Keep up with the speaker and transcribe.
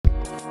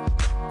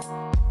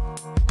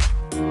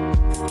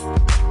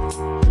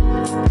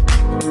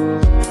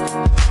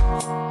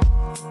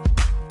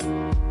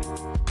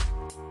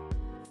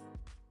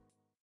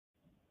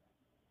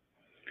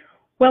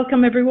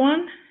Welcome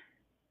everyone.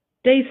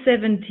 Day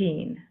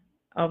 17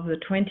 of the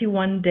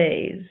 21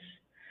 days.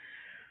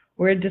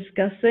 We're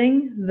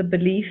discussing the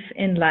belief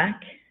in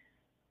lack,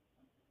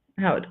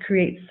 how it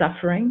creates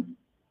suffering.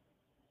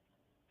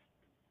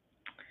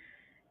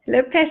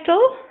 Hello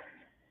Petal,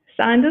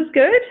 sound is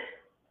good.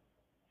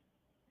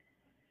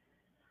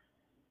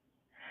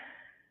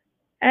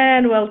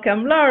 And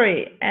welcome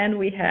Laurie. And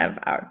we have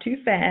our two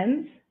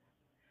fans.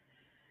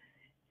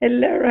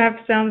 Hello Raf,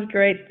 sounds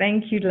great.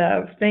 Thank you,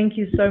 love. Thank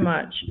you so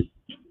much.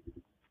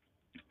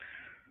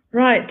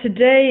 Right,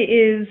 today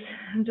is,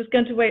 I'm just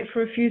going to wait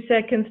for a few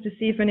seconds to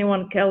see if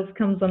anyone else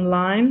comes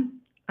online.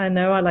 I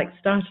know I like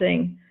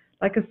starting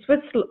like a Swiss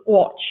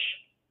watch,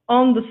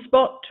 on the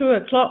spot, 2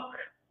 o'clock,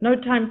 no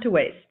time to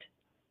waste.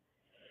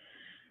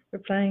 We're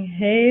playing,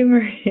 hey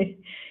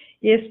Marie.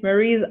 Yes,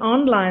 Marie's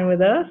online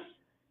with us.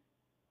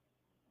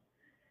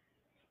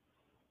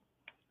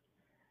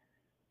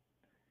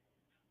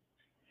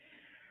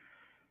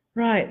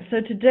 Right,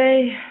 so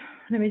today,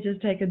 let me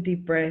just take a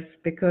deep breath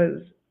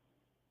because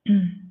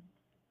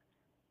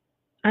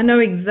I know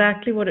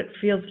exactly what it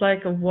feels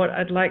like of what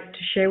I'd like to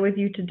share with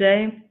you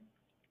today.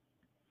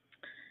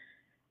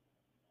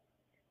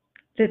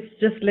 Let's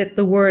just let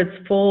the words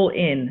fall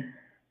in.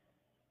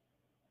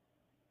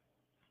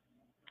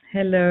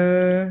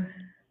 Hello.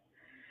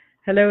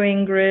 Hello,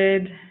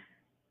 Ingrid.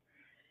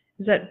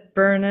 Is that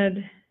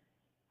Bernard?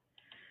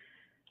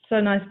 So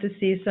nice to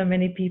see so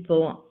many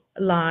people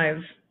live.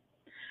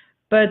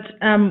 But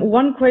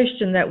one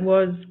question that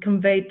was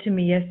conveyed to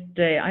me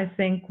yesterday, I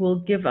think will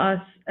give us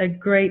a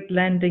great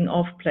landing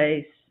off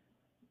place,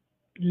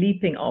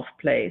 leaping off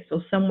place,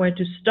 or somewhere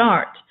to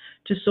start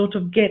to sort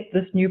of get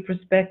this new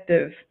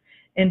perspective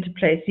into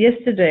place.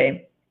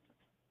 Yesterday,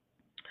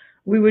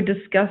 we were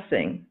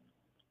discussing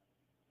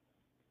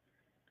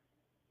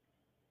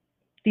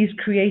these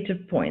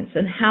creative points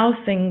and how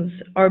things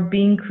are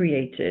being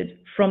created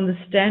from the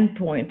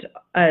standpoint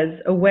as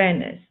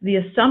awareness. The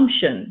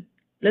assumption,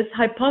 let's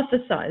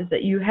hypothesize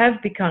that you have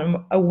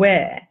become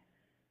aware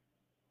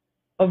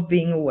of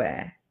being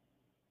aware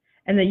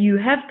and that you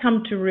have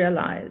come to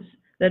realize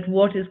that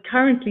what is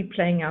currently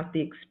playing out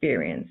the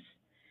experience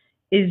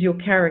is your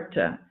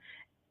character.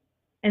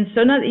 And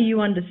so now that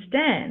you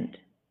understand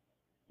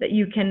that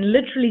you can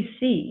literally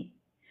see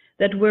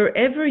that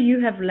wherever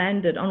you have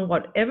landed, on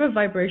whatever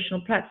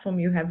vibrational platform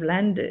you have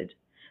landed,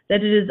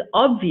 that it is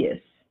obvious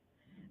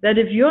that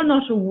if you're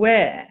not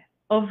aware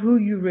of who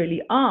you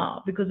really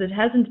are, because it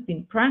hasn't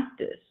been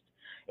practiced,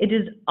 it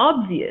is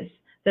obvious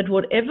that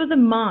whatever the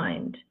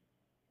mind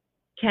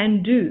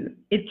can do,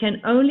 it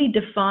can only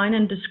define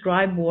and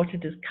describe what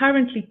it is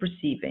currently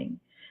perceiving.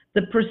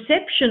 The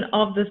perception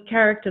of this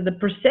character, the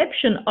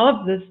perception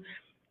of this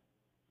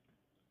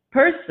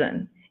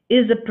person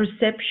is a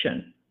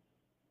perception.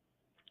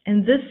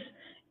 And this,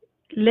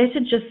 let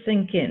it just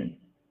sink in.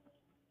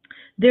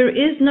 There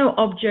is no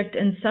object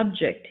and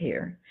subject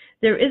here.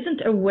 There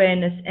isn't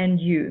awareness and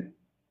you.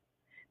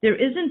 There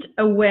isn't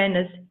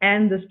awareness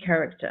and this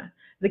character.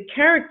 The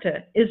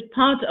character is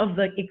part of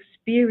the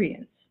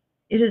experience.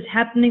 It is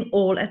happening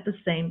all at the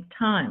same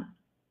time.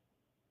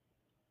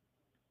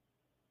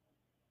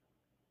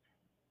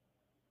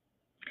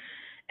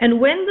 And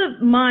when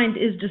the mind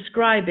is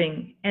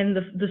describing and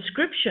the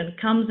description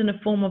comes in a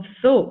form of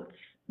thoughts,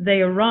 they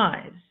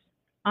arise.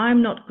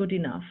 I'm not good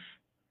enough.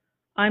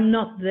 I'm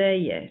not there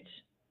yet.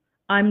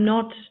 I'm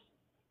not,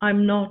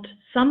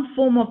 some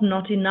form of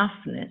not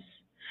enoughness.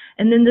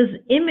 And then this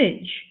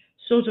image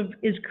sort of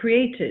is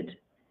created.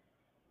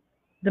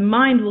 The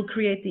mind will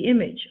create the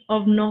image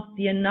of not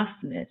the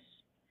enoughness.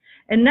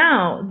 And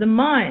now the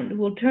mind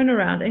will turn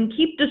around and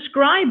keep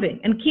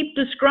describing and keep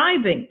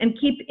describing and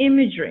keep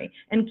imagery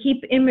and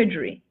keep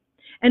imagery.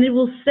 And it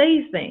will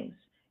say things.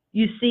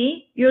 You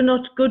see, you're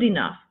not good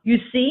enough. You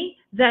see,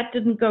 that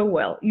didn't go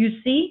well. You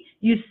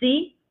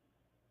see.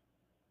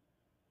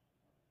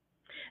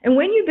 And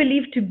when you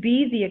believe to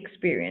be the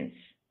experience,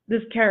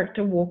 this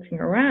character walking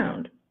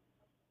around,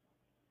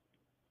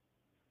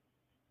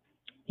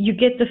 you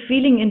get the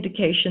feeling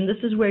indication.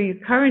 This is where you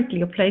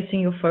currently are placing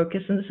your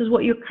focus, and this is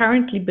what you're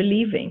currently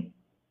believing.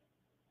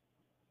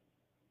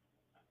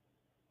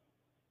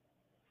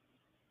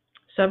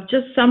 So I've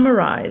just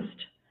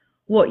summarized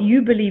what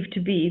you believe to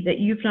be that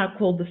you've now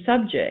called the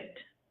subject.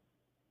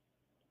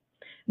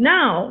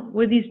 Now,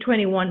 with these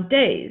 21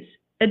 days,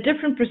 a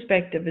different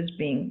perspective is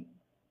being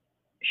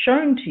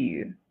shown to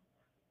you.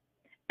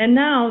 And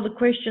now the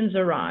questions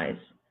arise.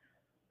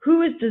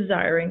 Who is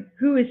desiring?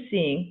 Who is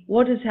seeing?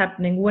 What is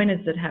happening? When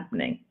is it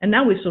happening? And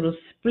now we sort of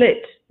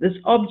split this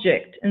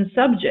object and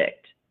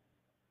subject.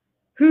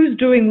 Who's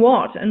doing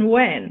what and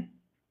when?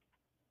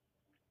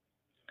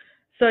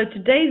 So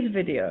today's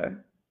video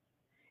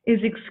is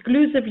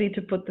exclusively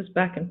to put this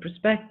back in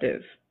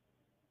perspective.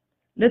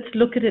 Let's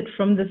look at it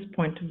from this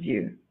point of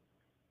view.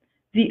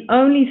 The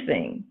only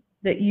thing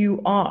that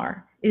you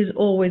are is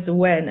always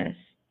awareness,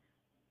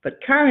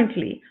 but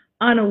currently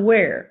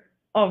unaware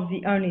of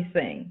the only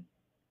thing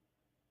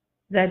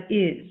that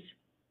is.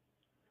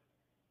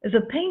 As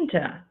a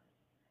painter,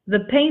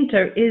 the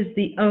painter is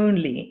the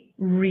only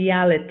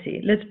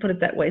reality. Let's put it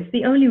that way. It's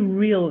the only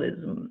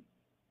realism.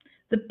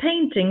 The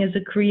painting is a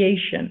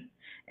creation,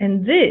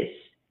 and this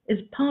is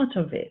part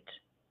of it.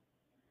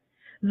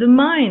 The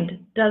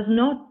mind does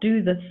not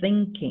do the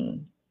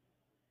thinking.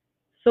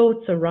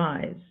 Thoughts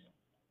arise.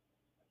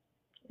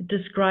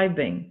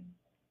 Describing.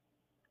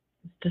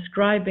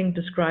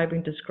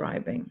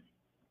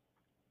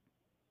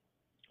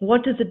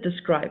 What is it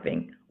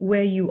describing?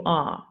 Where you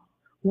are.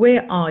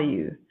 Where are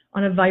you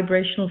on a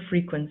vibrational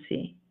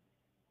frequency?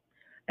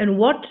 And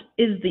what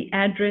is the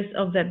address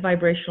of that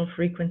vibrational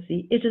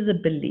frequency? It is a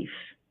belief.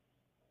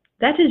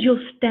 That is your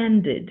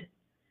standard.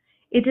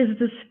 It is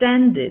the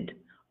standard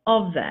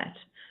of that.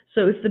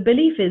 So if the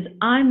belief is,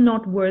 I'm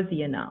not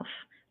worthy enough,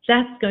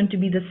 that's going to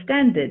be the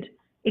standard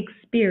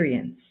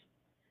experience.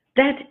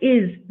 That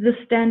is the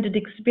standard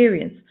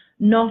experience,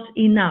 not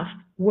enough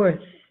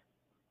worth.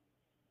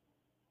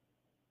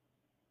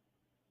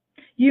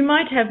 You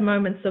might have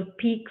moments of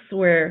peaks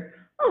where,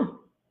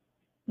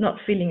 not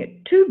feeling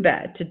it too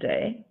bad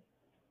today.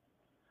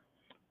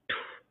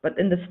 But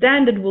then the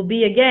standard will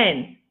be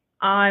again,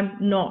 I'm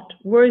not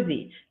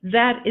worthy.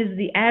 That is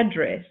the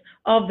address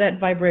of that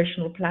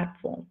vibrational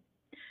platform.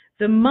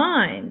 The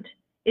mind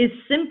is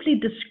simply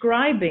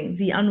describing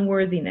the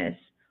unworthiness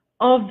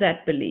of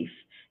that belief.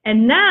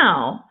 And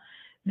now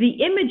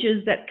the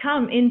images that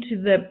come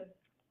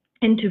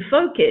into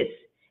focus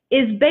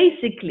is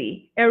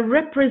basically a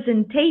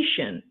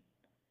representation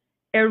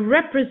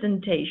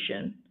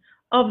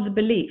of the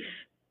belief.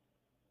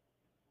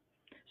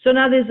 So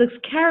now there's this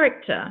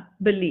character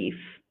belief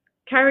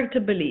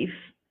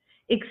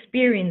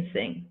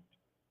experiencing.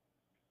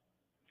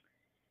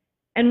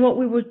 And what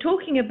we were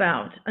talking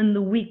about in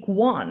the week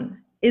 1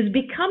 is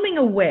becoming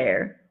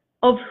aware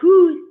of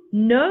who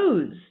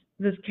knows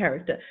this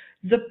character,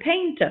 the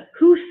painter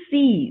who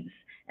sees.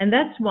 And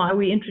that's why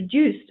we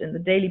introduced in the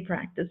daily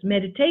practice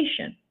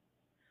meditation.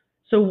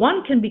 So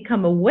one can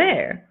become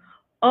aware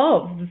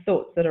of the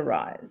thoughts that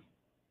arise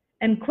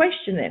and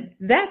question them.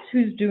 That's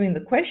who's doing the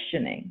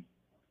questioning.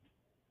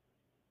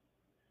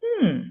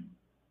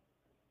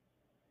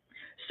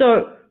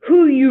 So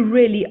who you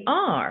really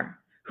are,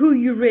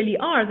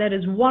 that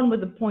is one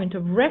with a point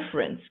of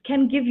reference,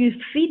 can give you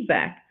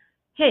feedback.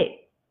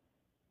 Hey,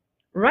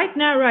 right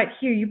now, right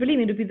here, you believe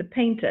me to be the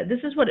painter.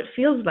 This is what it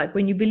feels like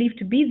when you believe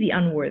to be the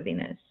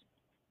unworthiness.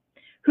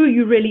 Who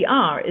you really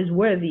are is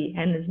worthy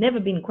and has never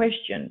been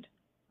questioned.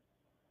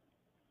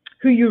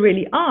 Who you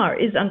really are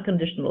is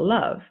unconditional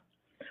love.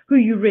 Who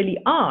you really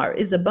are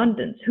is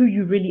abundance. Who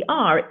you really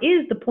are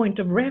is the point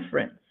of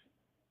reference,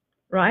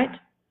 right?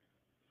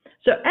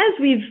 So as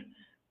we've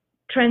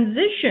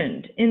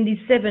transitioned in these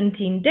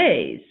 17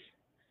 days,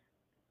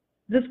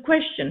 this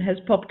question has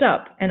popped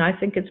up, and I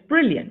think it's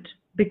brilliant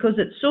because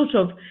it sort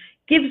of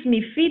gives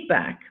me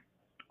feedback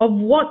of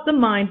what the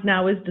mind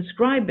now is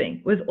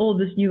describing with all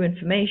this new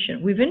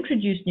information. We've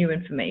introduced new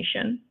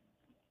information,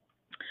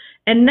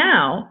 and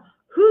now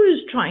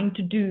who's trying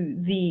to do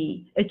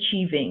the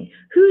achieving?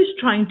 Who's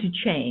trying to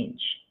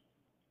change?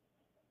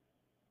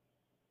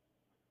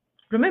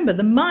 Remember,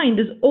 the mind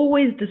is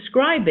always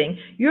describing.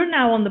 You're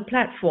now on the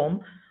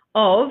platform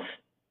of,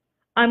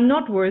 I'm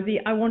not worthy,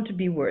 I want to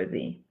be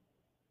worthy.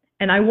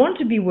 And I want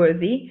to be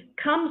worthy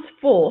comes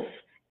forth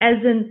as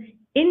an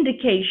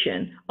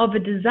indication of a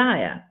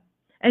desire.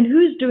 And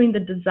who's doing the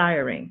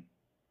desiring?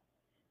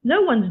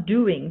 No one's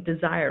doing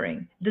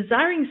desiring.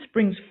 Desiring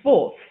springs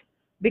forth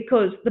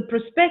because the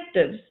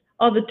perspectives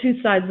are the two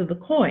sides of the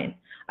coin.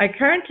 I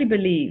currently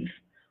believe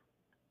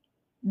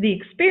the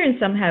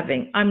experience I'm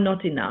having, I'm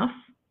not enough.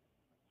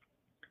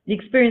 The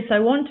experience I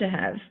want to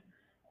have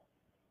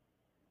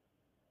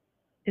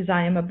is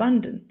I am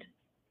abundant.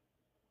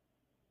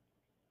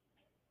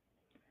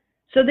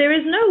 So there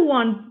is no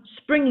one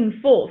springing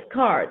forth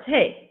cards.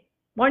 Hey,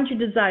 why don't you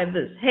desire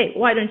this? Hey,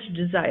 why don't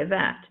you desire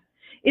that?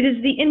 It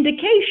is the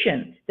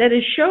indication that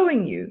is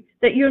showing you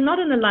that you're not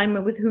in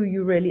alignment with who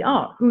you really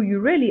are. Who you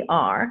really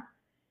are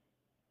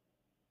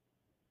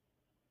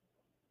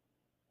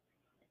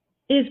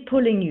is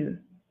pulling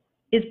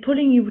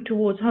you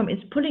towards home.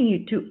 It's pulling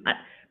you to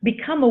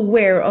become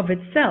aware of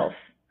itself.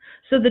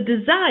 So the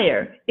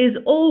desire is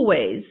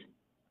always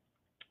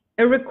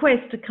a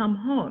request to come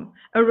home,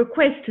 a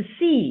request to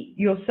see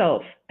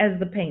yourself as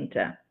the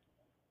painter.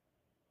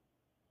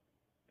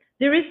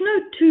 There is no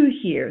two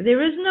here.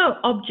 There is no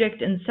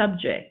object and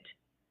subject.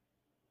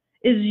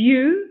 Is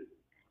you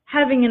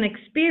having an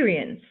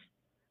experience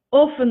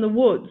off in the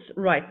woods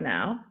right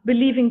now,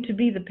 believing to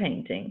be the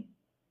painting,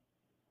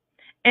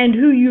 and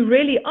who you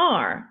really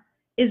are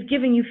is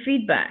giving you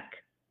feedback.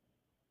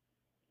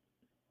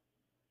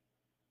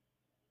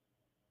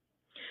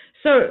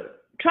 So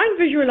try and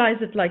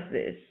visualize it like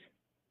this.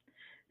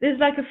 There's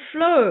like a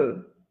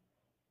flow,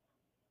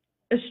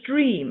 a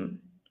stream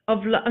of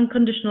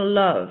unconditional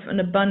love and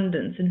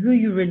abundance and who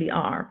you really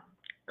are,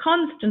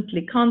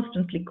 constantly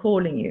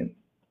calling you.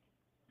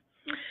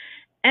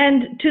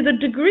 And to the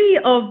degree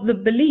of the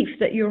belief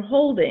that you're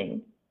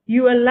holding,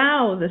 you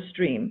allow the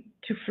stream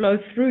to flow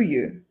through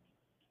you.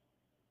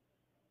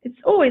 It's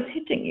always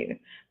hitting you.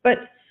 But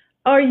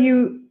are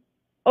you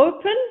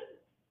open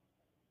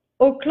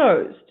or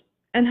closed?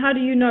 And how do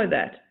you know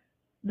that?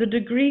 The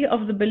degree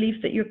of the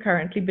belief that you're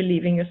currently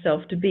believing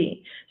yourself to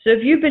be. So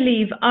if you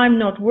believe I'm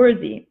not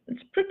worthy,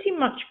 it's pretty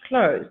much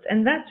closed.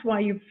 And that's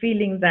why you're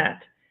feeling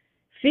that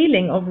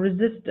feeling of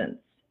resistance.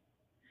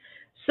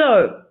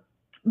 So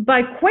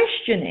by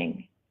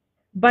questioning,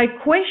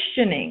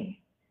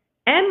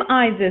 am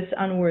I this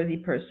unworthy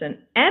person?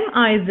 Am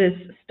I this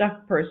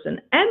stuck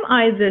person? Am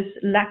I this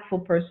lackful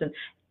person?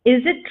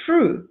 Is it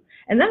true?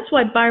 And that's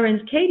why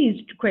Byron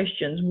Katie's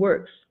questions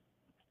works.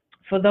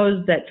 For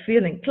those that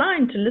feel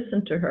inclined to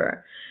listen to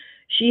her,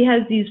 she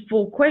has these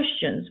 4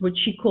 questions, which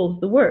she calls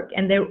the work,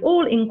 and they're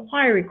all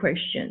inquiry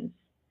questions.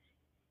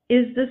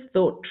 Is this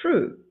thought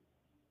true?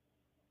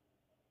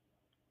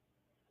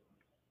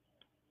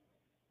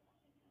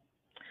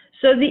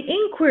 So the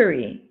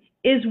inquiry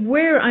is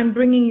where I'm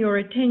bringing your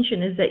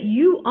attention, is that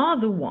you are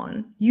the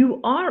one, you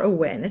are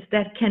awareness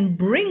that can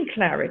bring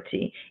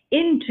clarity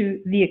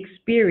into the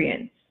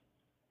experience.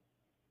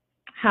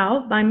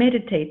 How? By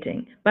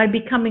meditating, by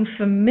becoming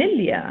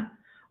familiar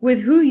with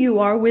who you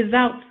are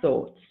without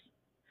thoughts.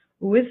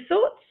 With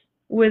thoughts,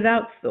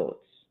 without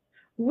thoughts.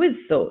 With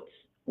thoughts,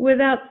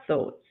 without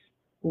thoughts.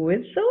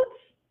 With thoughts,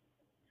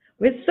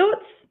 with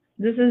thoughts.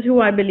 This is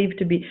who I believe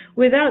to be.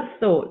 Without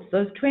thoughts,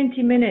 those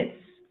 20 minutes,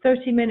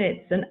 30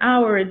 minutes, an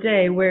hour a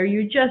day where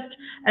you just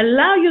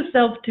allow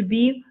yourself to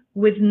be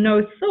with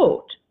no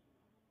thought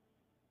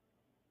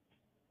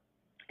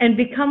and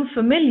become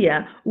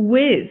familiar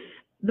with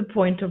the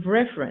point of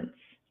reference.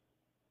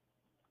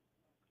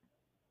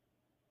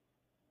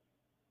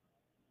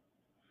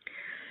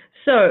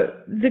 So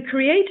the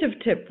creative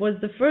tip was,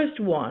 the first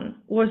one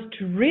was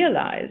to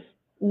realize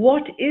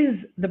what is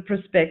the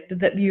perspective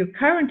that you're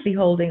currently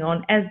holding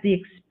on as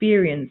the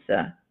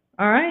experiencer,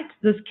 all right,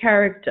 this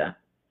character.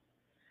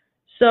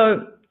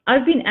 So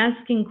I've been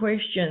asking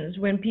questions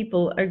when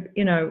people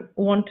are,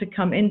 want to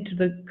come into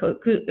the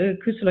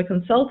Kusala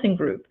Consulting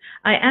Group.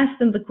 I ask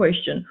them the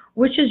question,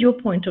 which is your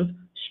point of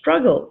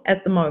struggle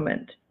at the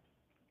moment?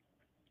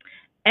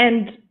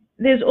 And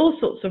there's all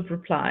sorts of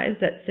replies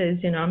that says,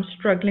 I'm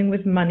struggling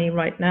with money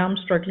right now, I'm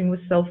struggling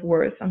with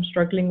self-worth, I'm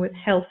struggling with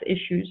health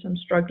issues, I'm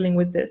struggling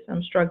with this,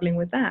 I'm struggling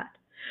with that.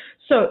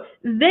 So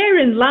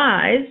therein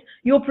lies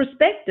your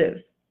perspective.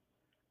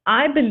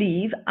 I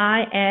believe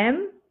I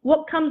am.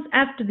 What comes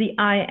after the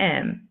I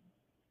am?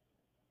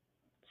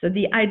 So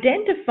the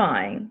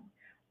identifying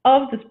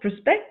of this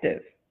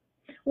perspective.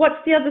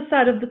 What's the other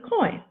side of the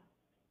coin?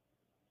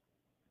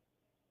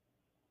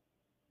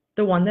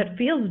 The one that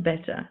feels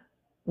better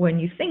when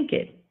you think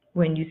it,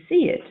 when you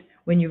see it,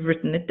 when you've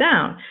written it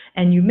down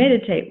and you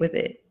meditate with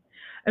it.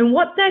 And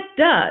what that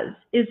does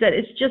is that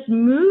it's just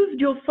moved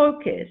your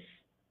focus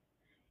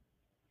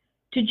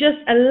to just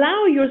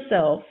allow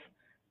yourself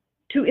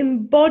to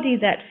embody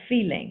that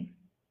feeling.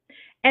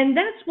 And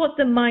that's what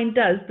the mind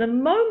does. The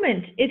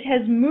moment it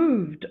has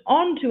moved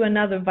onto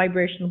another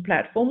vibrational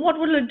platform, what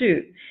will it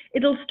do?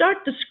 It'll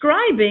start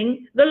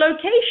describing the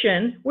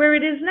location where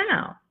it is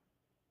now.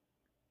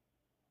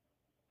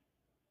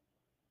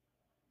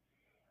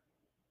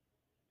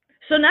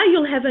 So now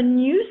you'll have a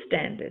new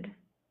standard.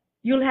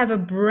 You'll have a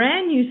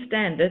brand new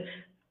standard.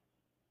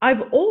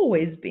 I've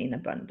always been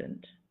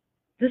abundant.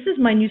 This is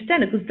my new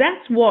standard, because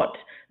that's what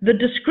the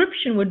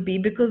description would be,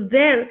 because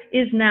there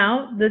is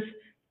now this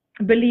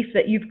belief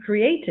that you've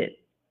created.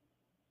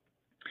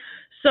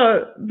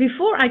 So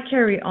before I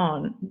carry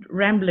on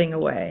rambling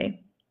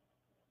away,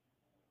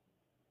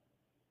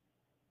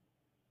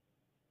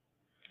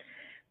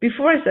 let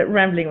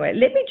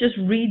me just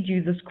read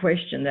you this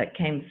question that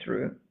came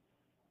through.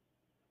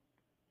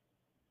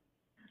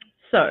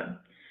 So,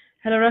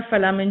 hello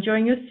Rafael, I'm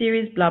enjoying your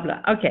series, blah,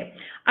 blah. Okay,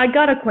 I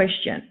got a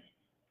question,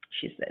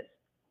 she says,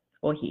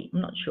 or he, I'm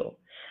not sure.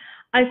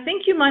 I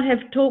think you might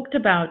have talked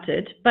about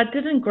it, but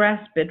didn't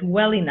grasp it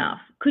well enough.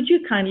 Could you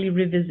kindly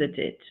revisit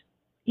it?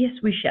 Yes,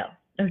 we shall,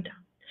 no doubt.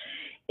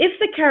 If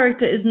the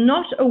character is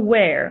not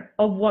aware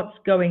of what's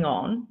going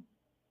on,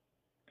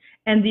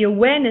 and the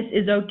awareness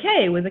is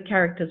okay with the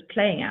characters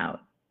playing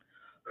out,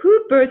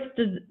 who births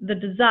the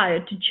desire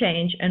to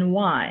change and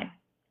why?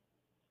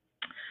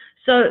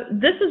 So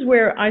this is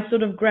where I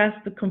sort of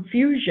grasp the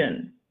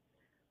confusion.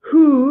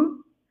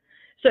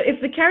 So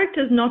if the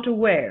character is not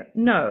aware,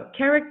 no,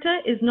 character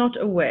is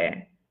not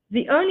aware.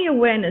 The only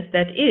awareness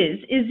that is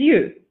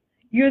you.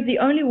 You're the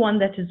only one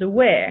that is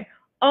aware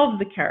of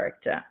the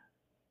character,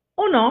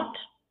 or not.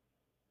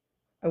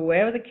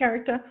 Aware of the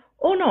character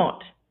or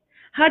not.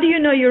 How do you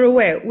know you're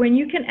aware? When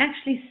you can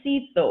actually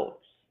see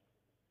thoughts.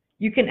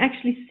 You can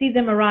actually see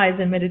them arise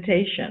in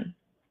meditation.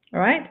 All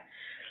right?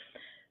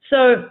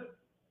 So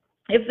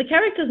if the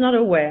character is not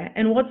aware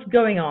and what's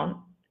going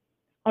on,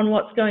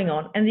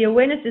 and the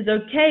awareness is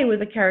okay with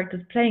the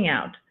characters playing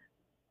out,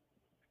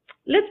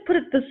 let's put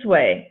it this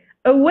way.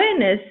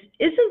 Awareness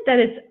isn't that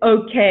it's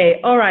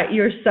okay, all right,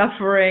 you're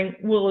suffering,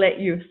 we'll let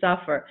you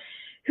suffer.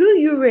 Who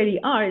you really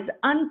are is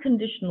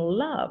unconditional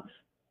love.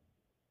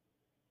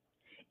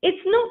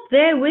 It's not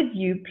there with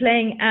you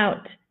playing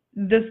out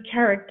this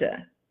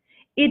character.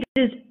 It it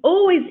is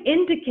always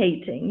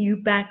indicating you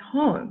back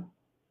home.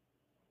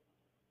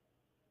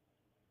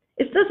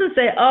 It doesn't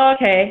say, oh,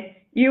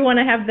 okay, you want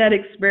to have that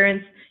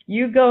experience,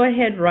 you go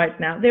ahead right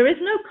now. There is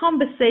no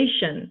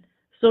conversation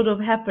sort of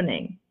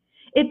happening.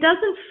 It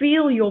doesn't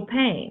feel your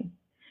pain.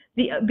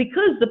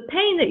 Because the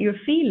pain that you're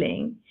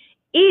feeling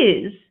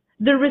is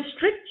the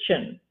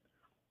restriction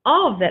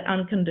of that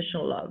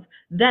unconditional love.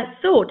 That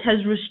thought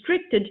has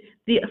restricted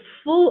the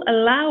full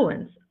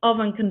allowance of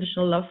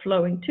unconditional love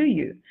flowing to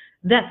you.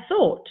 That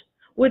thought.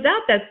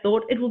 Without that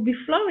thought, it will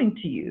be flowing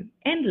to you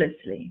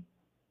endlessly.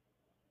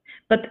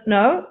 But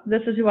no,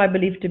 this is who I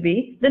believe to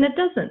be, then it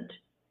doesn't.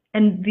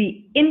 And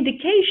the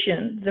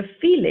indication, the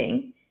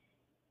feeling,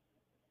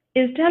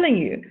 is telling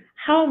you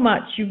how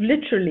much you've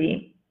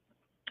literally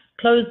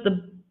closed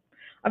the...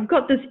 I've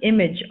got this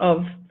image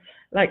of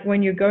like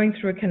when you're going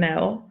through a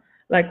canal,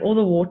 like all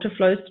the water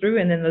flows through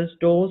and then those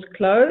doors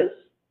close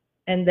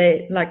and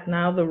they, like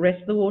now the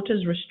rest of the water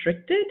is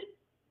restricted.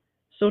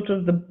 Sort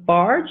of the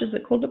barge, is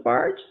it called a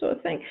barge sort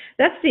of thing?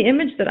 That's the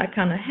image that I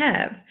kind of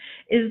have,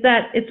 is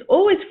that it's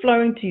always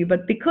flowing to you,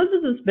 but because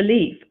of this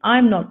belief,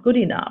 I'm not good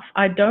enough,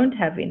 I don't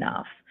have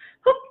enough.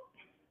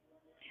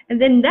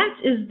 And then that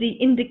is the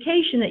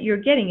indication that you're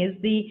getting, is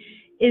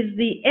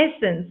the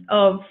essence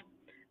of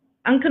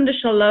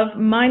unconditional love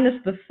minus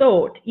the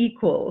thought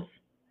equals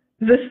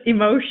this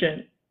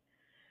emotion.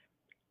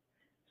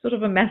 Sort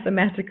of a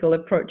mathematical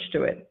approach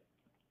to it.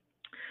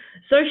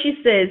 So she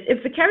says,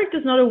 if the character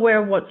is not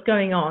aware of what's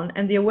going on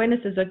and the awareness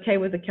is okay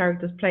with the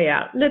character's play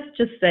out, let's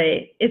just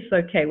say it's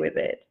okay with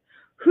it.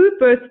 Who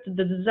birthed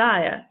the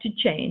desire to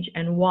change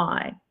and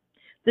why?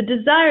 The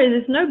desire,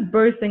 there's no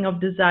birthing of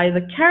desire.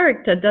 The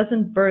character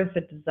doesn't birth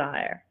a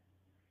desire.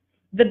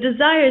 The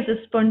desire is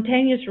a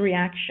spontaneous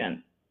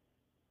reaction.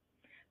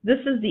 This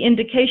is the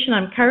indication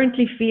I'm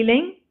currently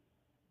feeling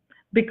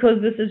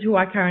because this is who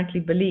I currently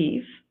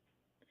believe.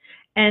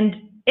 And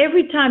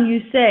every time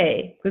you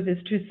say, because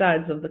there's two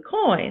sides of the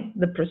coin,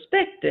 the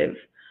perspective,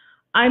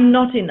 I'm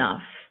not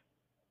enough,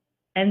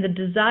 and the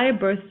desire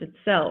births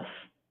itself,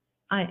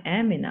 I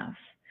am enough.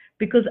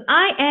 Because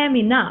I am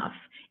enough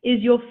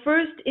is your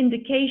first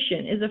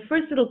indication, is a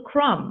first little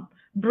crumb,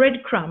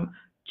 breadcrumb,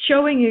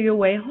 showing you your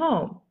way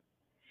home.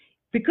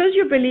 Because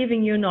you're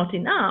believing you're not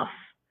enough,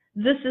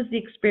 this is the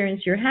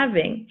experience you're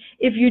having.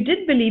 If you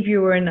did believe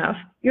you were enough,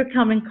 you're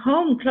coming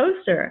home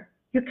closer.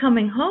 You're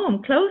coming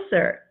home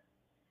closer.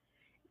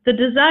 The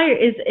desire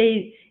is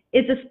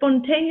a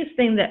spontaneous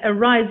thing that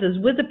arises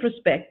with the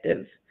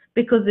perspective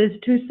because there's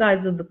two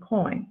sides of the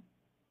coin.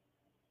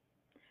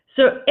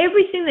 So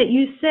everything that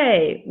you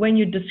say when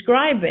you're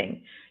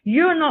describing,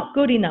 you're not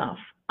good enough,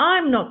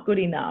 I'm not good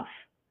enough.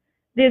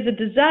 There's a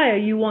desire,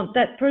 you want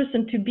that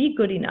person to be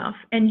good enough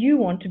and you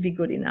want to be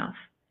good enough.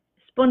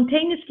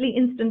 Spontaneously,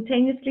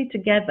 instantaneously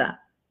together.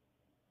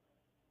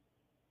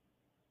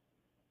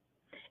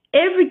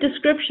 Every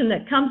description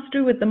that comes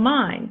through with the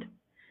mind,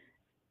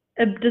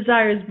 a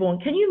desire is born.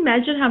 Can you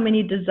imagine how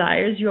many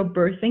desires you're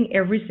birthing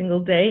every single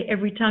day,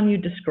 every time you're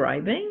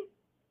describing?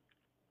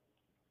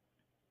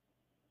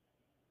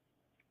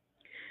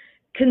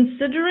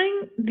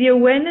 Considering the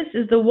awareness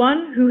is the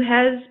one who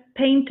has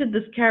painted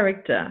this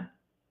character.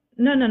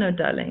 No, no, no,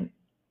 darling.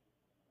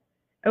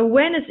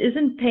 Awareness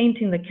isn't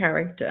painting the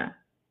character.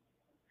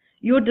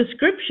 Your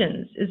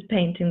descriptions is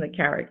painting the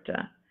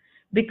character.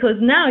 Because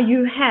now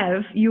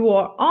you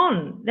are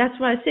on. That's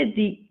why I said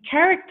the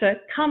character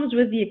comes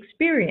with the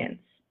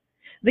experience.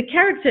 The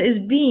character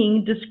is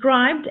being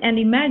described and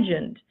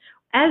imagined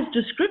as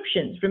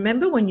descriptions.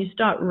 Remember when you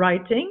start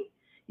writing,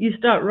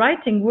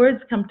 words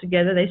come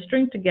together, they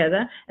string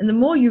together, and the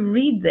more you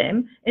read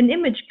them, an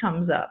image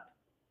comes up.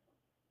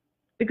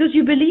 Because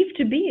you believe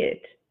to be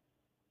it.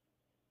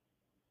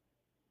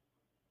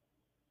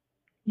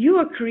 You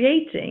are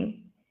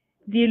creating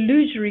the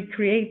illusory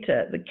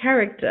creator, the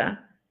character,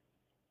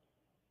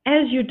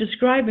 as you're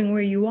describing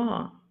where you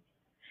are.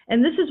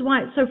 And this is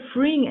why it's so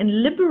freeing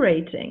and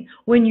liberating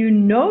when you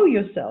know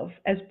yourself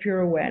as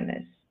pure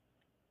awareness.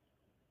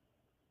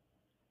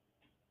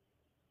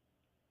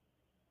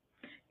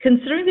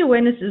 Considering the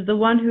awareness is the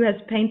one who has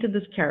painted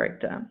this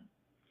character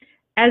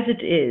as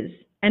it is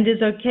and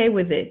is okay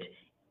with it,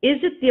 is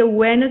it the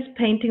awareness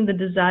painting the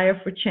desire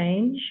for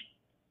change?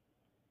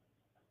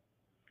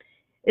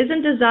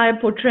 Isn't desire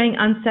portraying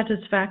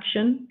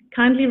unsatisfaction?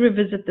 Kindly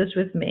revisit this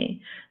with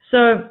me.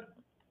 So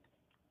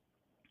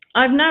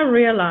I've now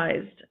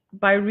realized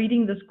by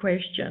reading this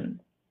question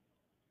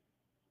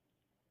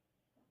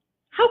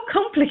how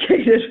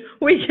complicated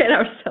we get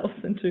ourselves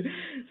into.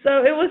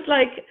 So it was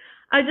like,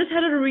 I just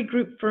had to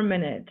regroup for a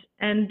minute,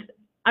 and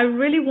I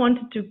really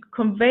wanted to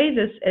convey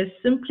this as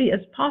simply as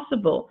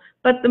possible,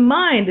 but the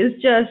mind is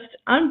just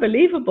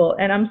unbelievable,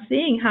 and I'm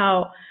seeing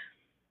how,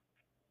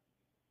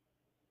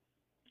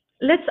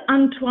 let's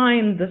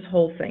untwine this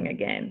whole thing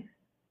again.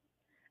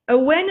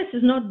 Awareness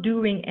is not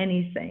doing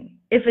anything.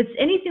 If it's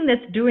anything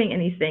that's doing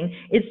anything,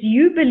 it's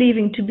you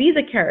believing to be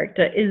the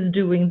character is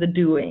doing the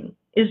doing,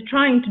 is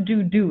trying to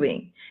do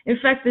doing. In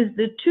fact, there's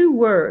the two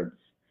words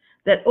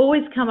that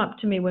always come up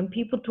to me when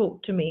people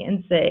talk to me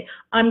and say,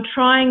 I'm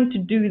trying to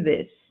do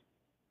this.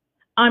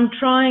 I'm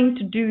trying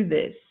to do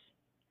this.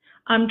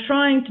 I'm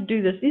trying to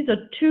do this. These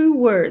are two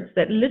words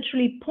that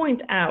literally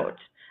point out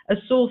a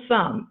sore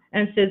thumb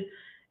and says,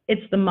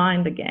 it's the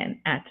mind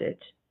again at it.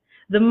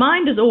 The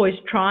mind is always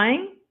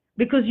trying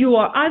because you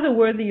are either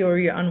worthy or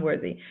you're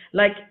unworthy.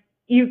 Like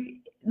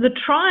the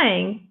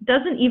trying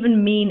doesn't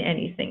even mean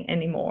anything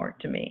anymore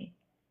to me.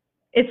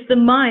 It's the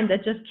mind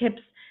that just kept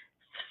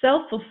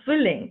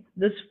self-fulfilling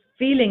this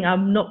feeling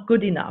I'm not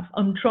good enough.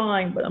 I'm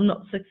trying, but I'm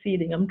not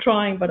succeeding. I'm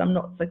trying, but I'm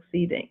not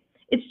succeeding.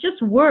 It's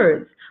just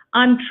words.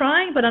 I'm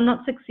trying, but I'm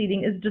not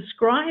succeeding is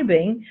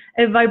describing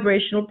a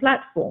vibrational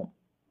platform.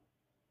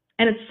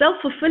 And it's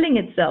self-fulfilling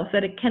itself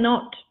that it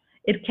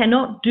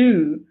cannot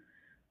do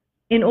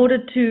in order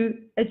to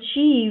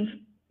achieve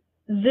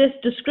this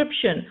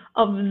description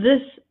of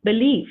this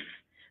belief.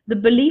 The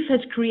belief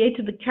has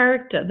created the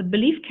character. The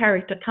belief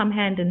character come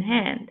hand in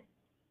hand.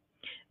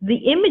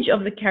 The image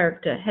of the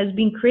character has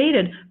been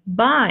created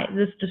by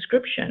this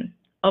description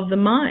of the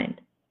mind.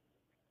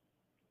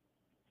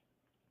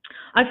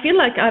 I feel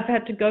like I've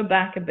had to go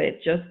back a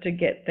bit just to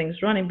get things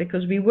running,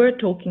 because we were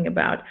talking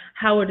about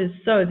how it is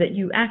so that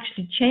you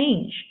actually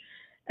change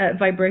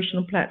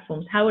vibrational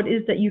platforms, how it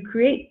is that you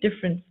create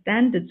different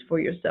standards for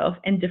yourself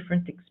and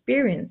different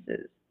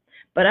experiences.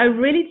 But I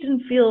really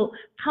didn't feel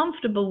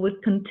comfortable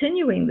with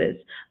continuing this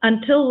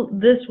until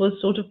this was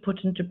sort of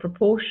put into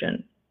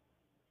proportion.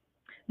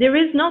 There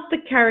is not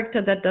the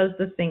character that does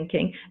the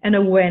thinking and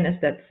awareness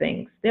that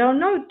thinks. There are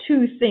no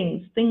two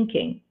things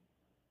thinking.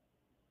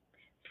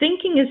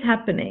 Thinking is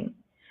happening,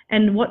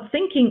 and what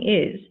thinking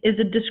is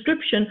a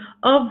description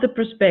of the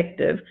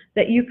perspective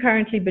that you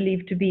currently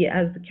believe to be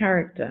as the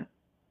character.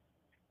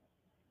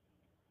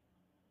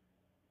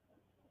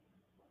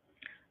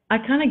 I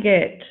kind of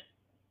get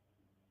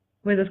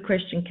where this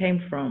question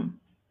came from.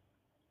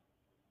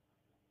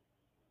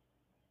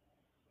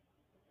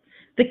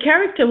 The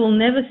character will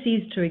never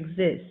cease to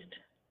exist,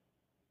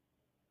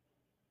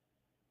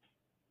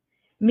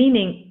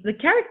 meaning the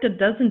character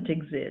doesn't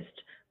exist.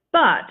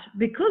 But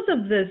because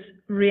of this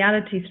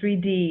reality,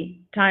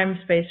 3D,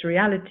 time-space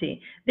reality,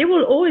 there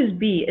will always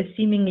be a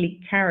seemingly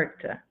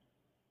character.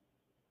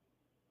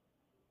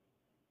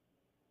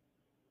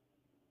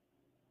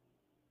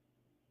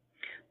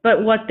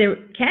 But what there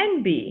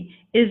can be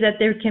is that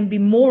there can be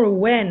more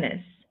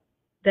awareness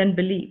than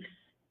beliefs.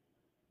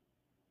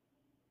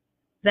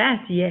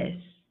 That, yes.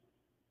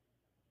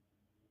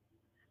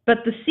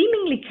 But the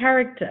seemingly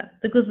character,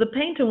 because the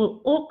painter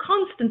will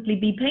constantly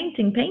be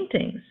painting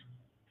paintings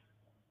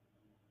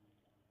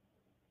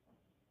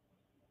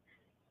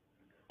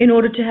in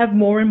order to have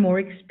more and more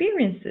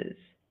experiences.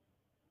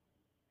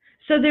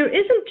 So there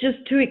isn't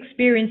just two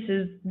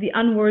experiences, the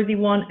unworthy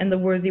one and the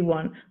worthy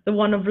one, the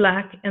one of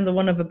lack and the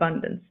one of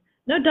abundance.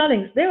 No,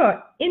 darlings, there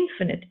are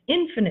infinite,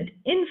 infinite,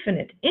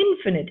 infinite,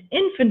 infinite,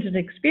 infinite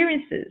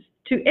experiences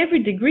to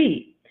every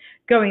degree,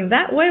 going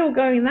that way or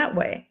going that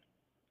way.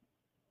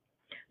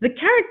 The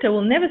character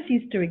will never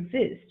cease to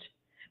exist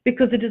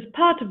because it is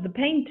part of the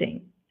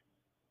painting.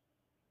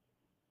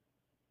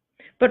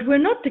 But we're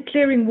not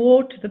declaring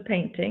war to the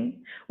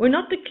painting. We're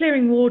not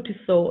declaring war to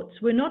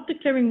thoughts. We're not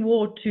declaring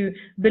war to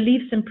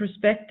beliefs and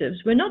perspectives.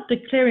 We're not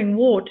declaring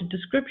war to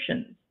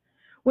descriptions.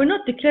 We're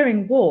not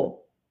declaring war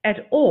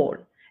at all.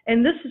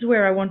 And this is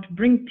where I want to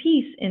bring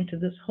peace into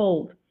this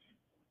whole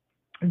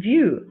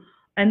view.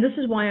 And this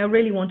is why I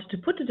really wanted to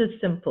put it as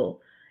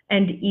simple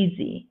and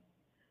easy,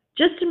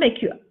 just to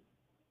make you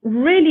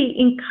really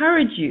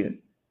encourage you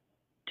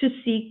to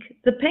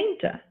seek the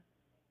painter.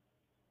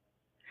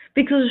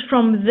 Because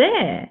from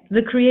there,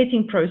 the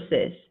creating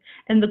process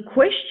and the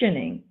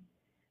questioning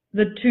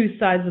the two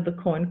sides of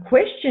the coin,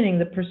 questioning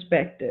the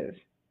perspective,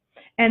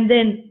 and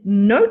then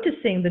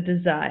noticing the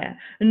desire,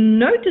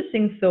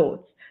 noticing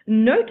thoughts,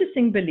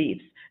 noticing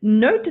beliefs,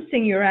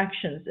 noticing your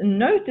actions, and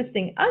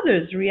noticing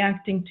others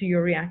reacting to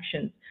your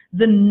reactions.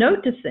 The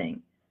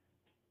noticing.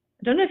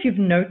 I don't know if you've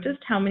noticed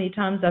how many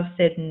times I've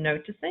said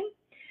noticing.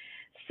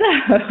 So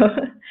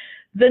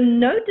the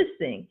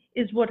noticing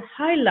is what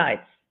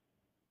highlights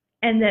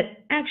and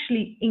that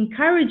actually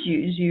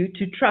encourages you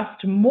to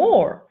trust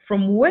more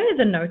from where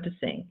the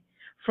noticing,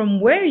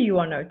 from where you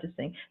are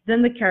noticing,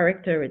 than the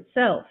character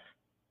itself.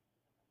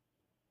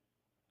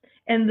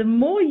 And the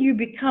more you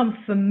become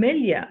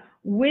familiar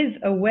with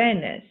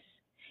awareness,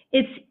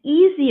 it's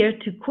easier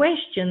to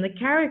question the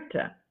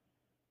character.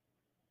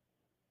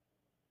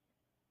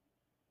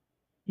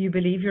 You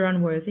believe you're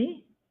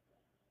unworthy?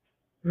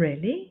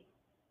 Really?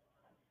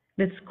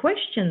 Let's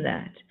question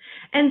that.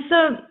 And so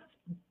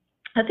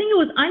I think it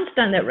was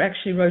Einstein that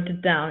actually wrote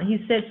it down.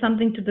 He said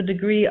something to the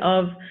degree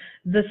of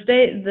the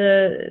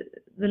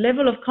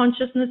level of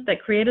consciousness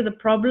that created the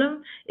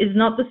problem is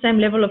not the same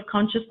level of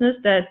consciousness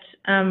that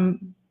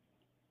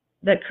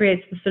that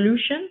creates the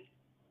solution.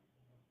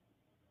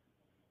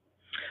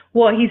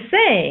 What he's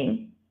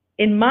saying,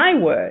 in my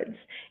words,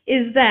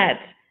 is that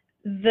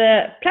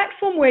the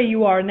platform where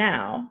you are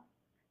now,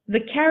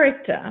 the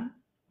character,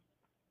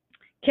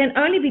 can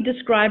only be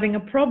describing a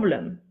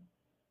problem.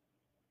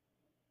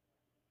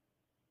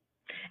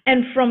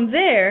 And from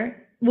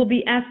there, we'll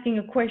be asking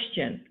a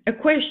question.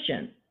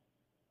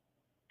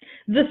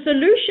 The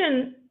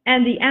solution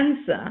and the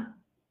answer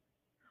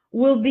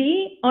will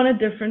be on a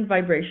different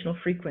vibrational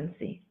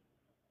frequency.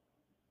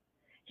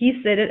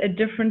 He said it, a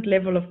different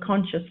level of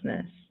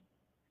consciousness,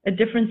 a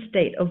different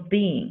state of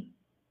being.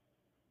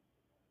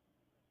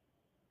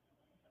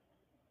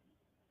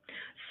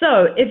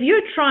 So if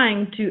you're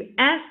trying to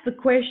ask the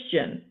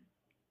question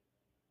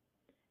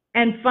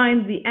and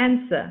find the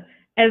answer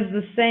as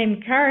the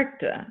same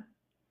character,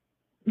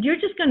 you're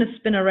just going to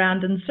spin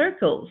around in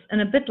circles,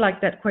 and a bit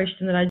like that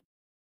question that I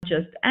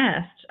just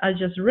asked, I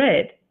just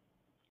read.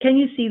 Can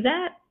you see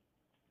that?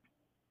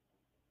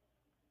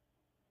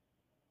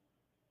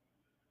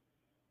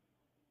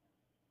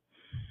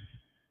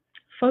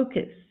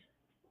 Focus.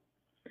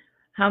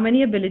 How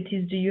many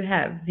abilities do you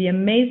have? The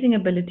amazing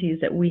abilities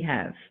that we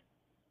have.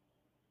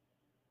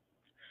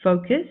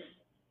 Focus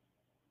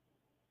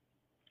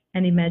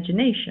and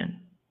imagination.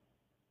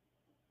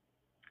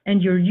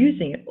 And you're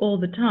using it all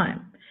the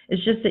time.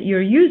 It's just that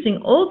you're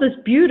using all this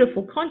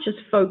beautiful conscious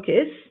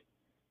focus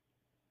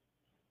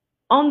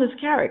on this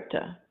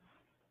character.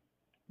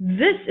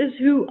 This is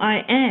who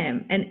I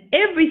am, and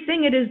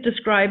everything it is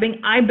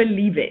describing, I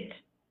believe it,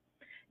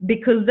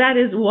 because that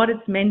is what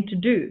it's meant to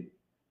do.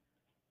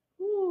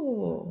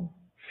 Ooh.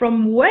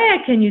 From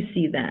where can you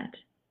see that?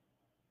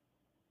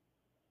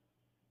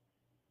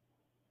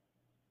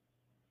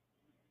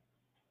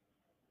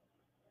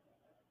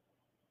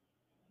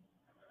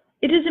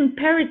 It is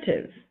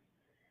imperative.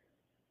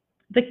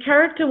 The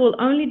character will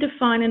only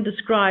define and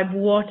describe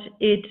what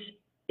it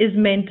is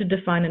meant to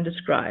define and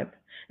describe.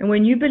 And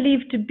when you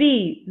believe to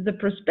be the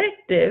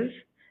perspective,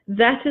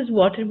 that is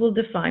what it will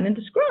define and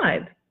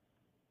describe.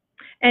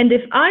 And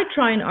if I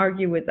try and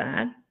argue with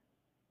that,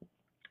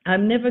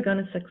 I'm never going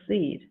to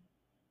succeed.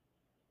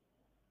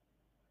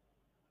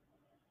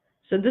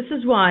 So this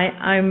is why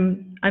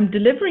I'm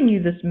delivering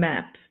you this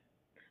map.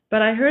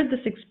 But I heard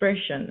this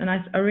expression, and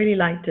I really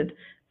liked it.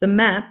 The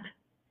map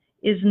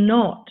is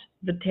not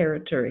the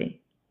territory.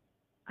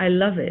 I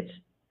love it.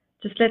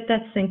 Just let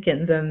that sink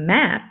in. The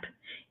map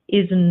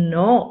is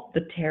not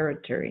the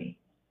territory.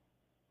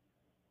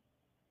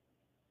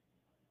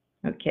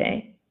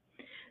 Okay?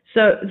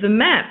 So the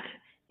map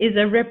is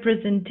a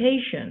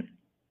representation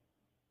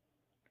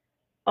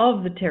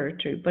of the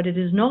territory, but it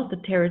is not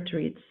the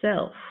territory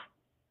itself.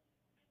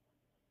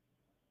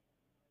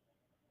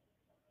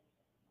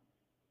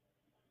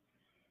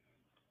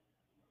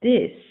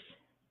 This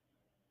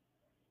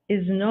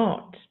is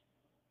not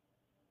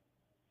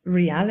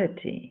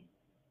reality.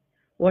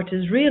 What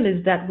is real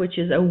is that which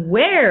is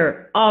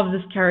aware of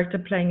this character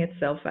playing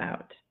itself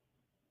out.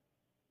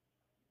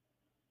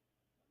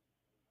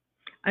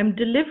 I'm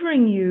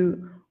delivering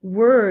you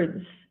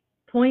words,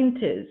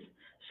 pointers,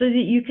 so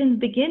that you can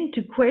begin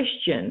to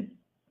question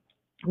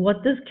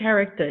what this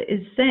character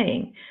is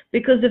saying.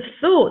 Because if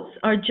thoughts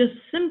are just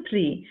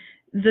simply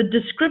the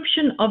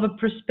description of a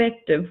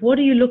perspective, what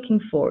are you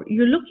looking for?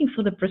 You're looking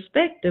for the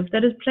perspective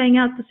that is playing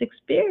out this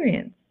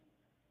experience.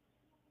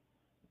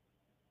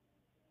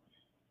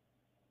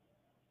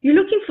 You're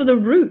looking for the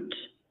root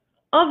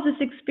of this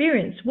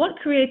experience. What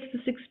creates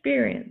this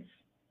experience?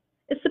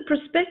 It's the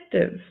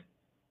perspective.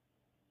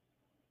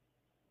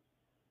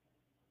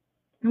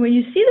 And when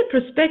you see the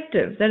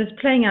perspective that is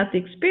playing out the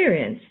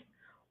experience,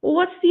 well,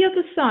 what's the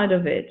other side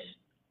of it?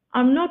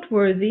 I'm not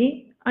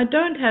worthy. I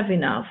don't have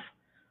enough.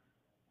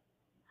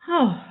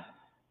 Oh,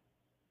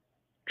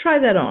 try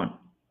that on.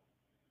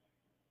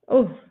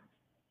 Oh.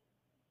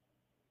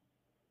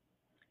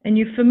 And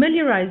you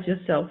familiarize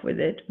yourself with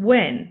it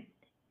when?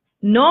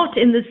 Not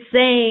in the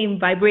same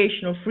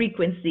vibrational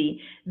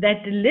frequency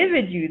that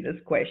delivered you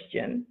this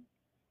question.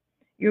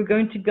 You're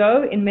going to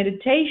go in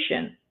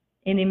meditation,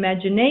 in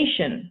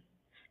imagination.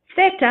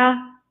 Theta,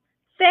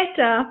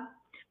 theta,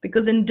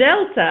 because in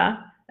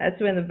delta, that's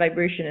when the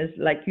vibration is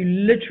like you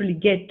literally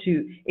get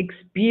to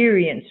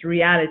experience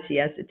reality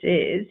as it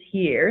is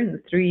here in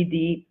the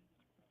 3D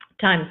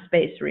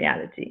time-space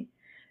reality.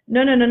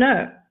 No, no, no,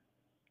 no.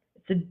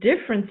 It's a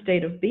different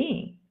state of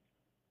being.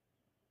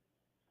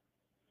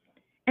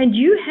 And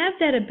you have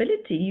that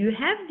ability. You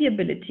have the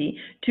ability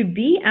to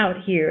be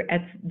out here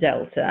at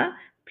delta,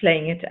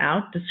 playing it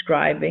out,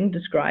 describing,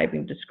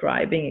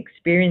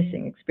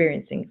 experiencing.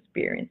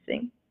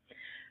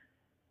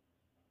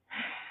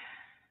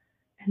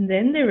 And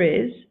then there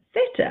is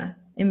theta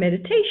in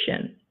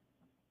meditation.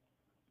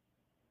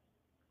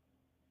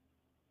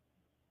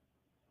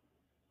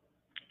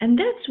 And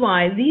that's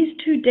why these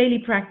two daily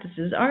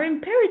practices are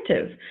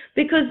imperative,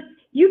 because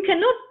you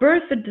cannot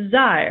birth a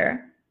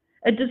desire.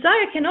 A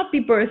desire cannot be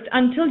birthed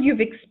until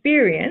you've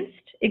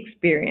experienced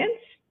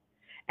experience,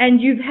 and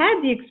you've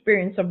had the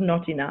experience of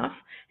not enough,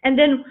 and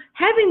then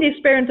having the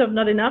experience of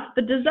not enough,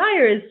 the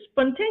desire is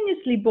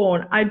spontaneously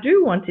born, I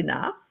do want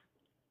enough,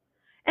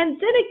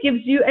 and then it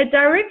gives you a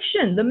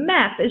direction. The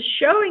map is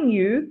showing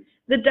you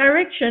the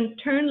direction,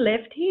 turn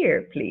left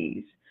here,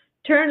 please.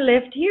 Turn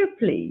left here,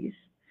 please.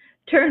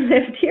 Turn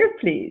left here,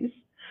 please.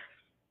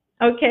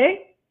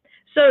 Okay?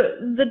 So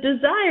the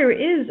desire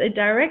is a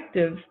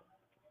directive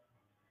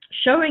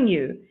showing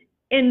you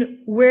in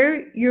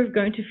where you're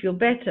going to feel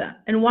better.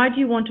 And why do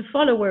you want to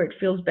follow where it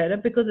feels better?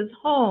 Because it's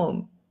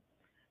home,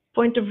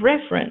 point of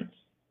reference.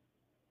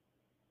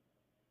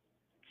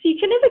 So you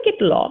can never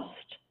get lost.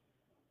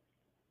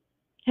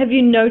 Have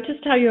you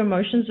noticed how your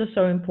emotions are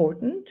so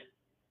important?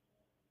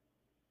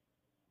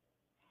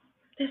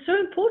 They're so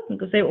important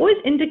because they're always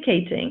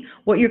indicating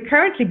what you're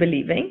currently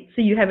believing.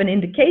 So you have an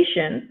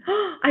indication,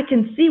 oh, I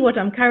can see what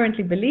I'm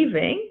currently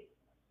believing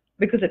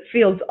because it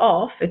feels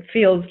off. It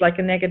feels like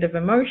a negative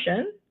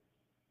emotion.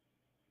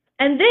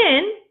 And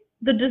then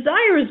the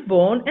desire is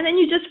born, and then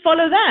you just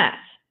follow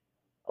that.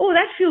 Oh,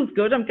 that feels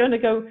good. I'm going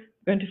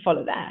to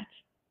follow that.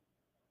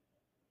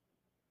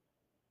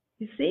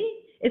 You see?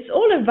 It's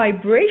all a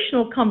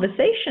vibrational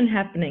conversation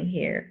happening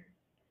here.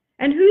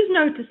 And who's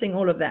noticing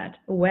all of that?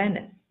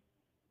 Awareness.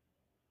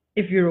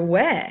 If you're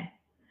aware.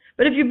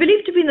 But if you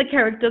believe to be in the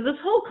character, this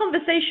whole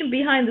conversation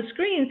behind the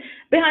screen,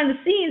 behind the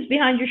scenes,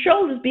 behind your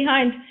shoulders,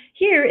 behind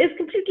here is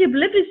completely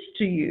oblivious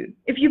to you.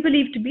 If you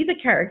believe to be the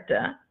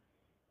character,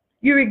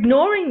 you're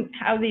ignoring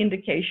how the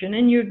indication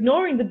and you're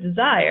ignoring the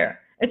desire.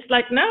 It's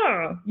like,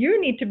 no,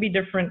 you need to be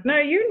different. No,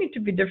 you need to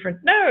be different.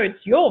 No,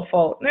 it's your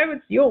fault. No,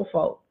 it's your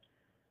fault.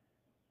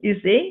 You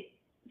see?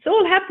 It's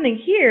all happening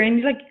here and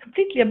you're like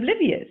completely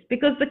oblivious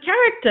because the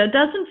character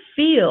doesn't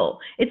feel.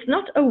 It's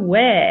not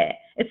aware.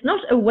 It's not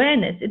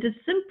awareness. It is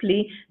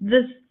simply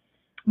this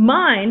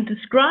mind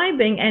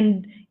describing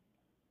and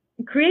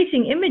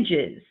creating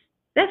images.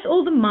 That's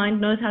all the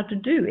mind knows how to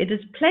do. It is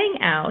playing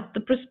out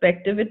the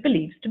perspective it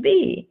believes to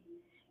be.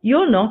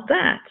 You're not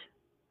that.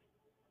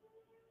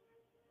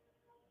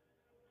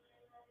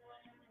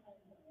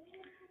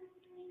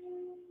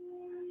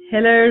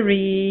 Hello,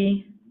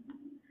 Ree.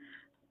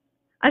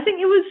 I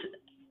think it was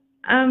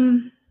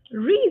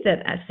Ree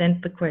that I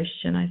sent the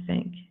question, I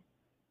think.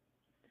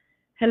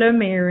 Hello,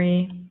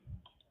 Mary.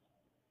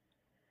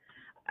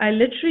 I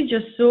literally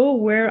just saw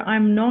where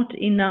I'm not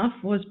enough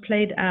was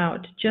played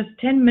out. Just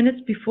 10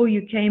 minutes before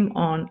you came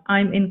on.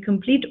 I'm in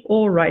complete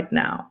awe right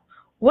now.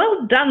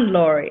 Well done,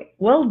 Laurie.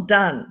 Well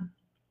done.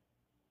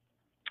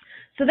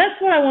 So that's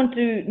what I want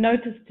to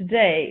notice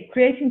today.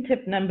 Creating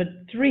tip number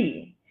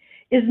 3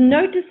 is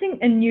noticing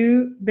a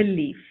new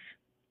belief.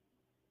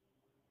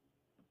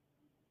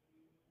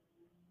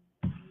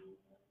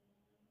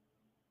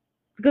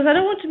 Because I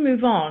don't want to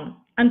move on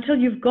until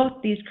you've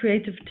got these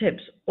creative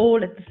tips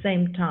all at the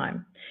same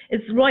time.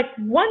 It's like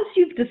once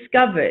you've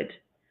discovered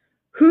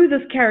who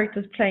this character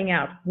is playing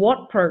out,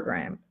 what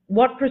program,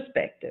 what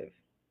perspective,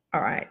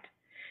 all right,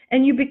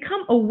 and you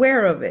become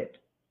aware of it.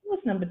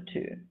 What's number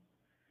 2?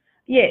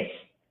 Yes.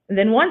 And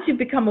then once you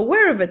become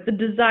aware of it, the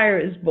desire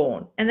is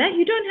born. And that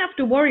you don't have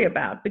to worry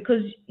about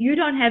because you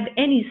don't have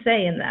any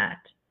say in that.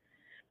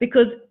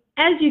 Because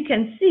as you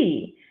can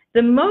see,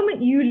 the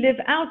moment you live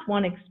out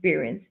one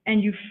experience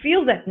and you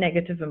feel that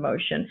negative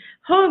emotion,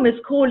 home is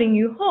calling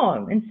you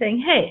home and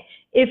saying, hey,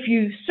 if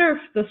you surf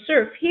the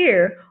surf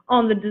here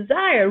on the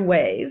desire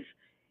wave,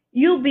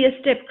 you'll be a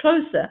step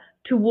closer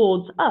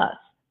towards us,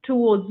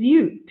 towards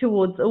you,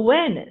 towards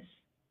awareness.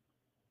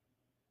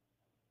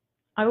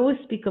 I always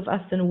speak of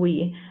us and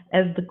we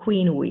as the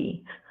queen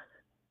we.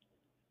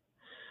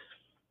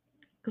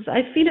 Because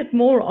I feel it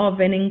more of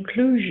an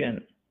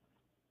inclusion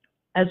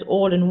as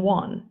all in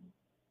one.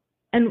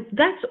 And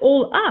that's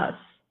all us.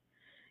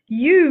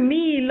 You,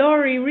 me,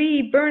 Laurie,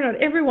 Ree, Bernard,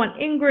 everyone,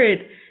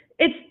 Ingrid.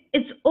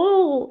 It's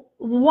all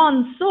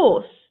one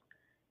source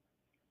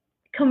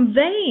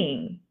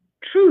conveying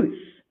truth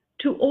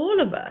to all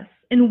of us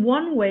in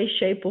one way,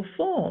 shape, or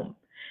form.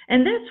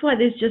 And that's why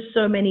there's just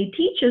so many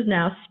teachers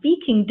now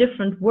speaking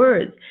different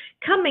words,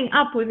 coming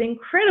up with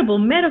incredible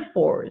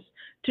metaphors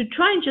to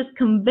try and just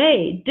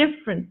convey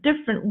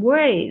different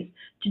ways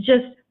to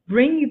just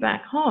bring you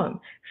back home.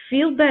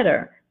 Feel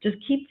better. Just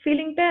keep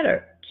feeling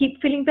better.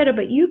 Keep feeling better.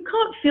 But you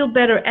can't feel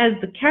better as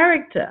the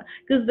character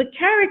because the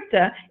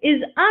character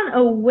is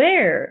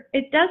unaware.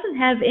 It doesn't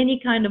have any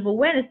kind of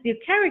awareness. The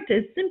character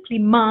is simply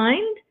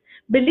mind,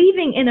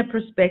 believing in a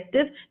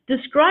perspective,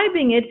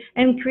 describing it,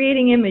 and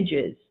creating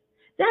images.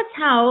 That's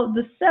how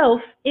the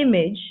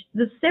self-image,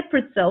 the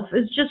separate self,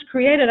 is just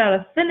created out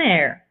of thin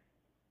air.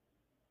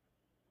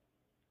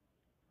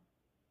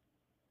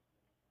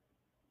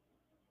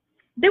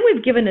 Then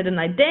we've given it an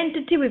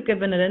identity, we've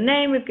given it a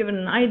name, we've given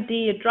an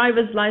ID, a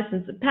driver's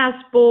license, a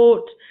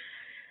passport,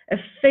 a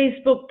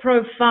Facebook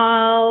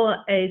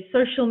profile, a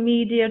social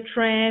media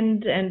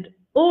trend, and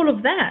all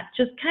of that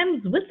just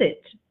comes with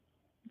it.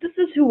 This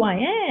is who I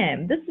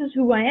am. This is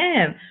who I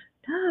am.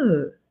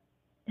 No.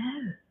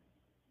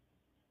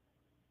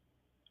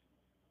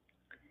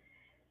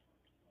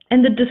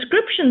 And the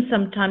description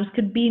sometimes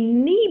could be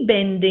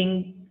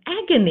knee-bending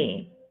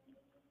agony.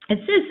 It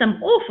says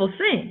some awful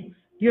things.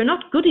 You're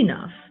not good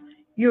enough.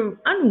 You're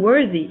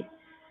unworthy.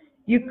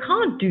 You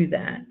can't do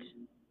that.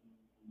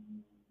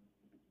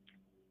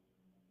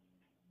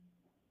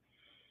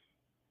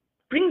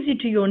 Brings you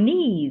to your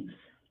knees.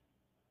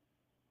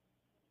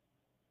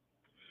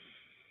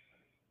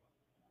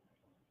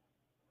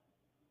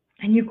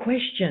 and you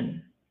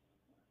question.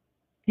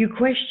 You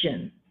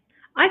question.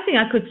 I think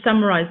I could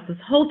summarize this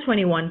whole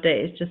 21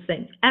 days just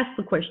saying, ask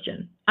the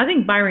question. I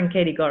think Byron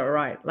Katie got it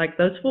right. Like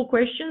those 4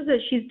 questions that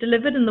she's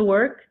delivered in the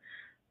work.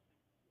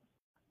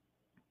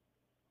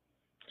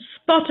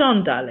 Spot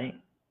on, darling.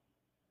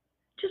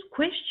 Just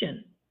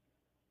question.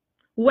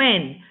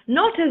 When?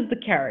 Not as the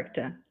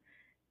character.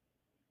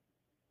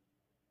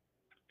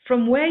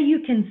 From where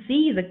you can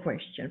see the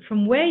question,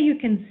 from where you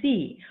can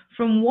see,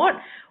 from what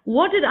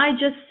did I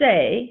just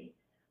say?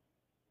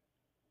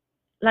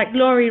 Like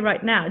Laurie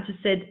right now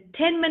just said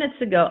 10 minutes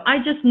ago, I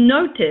just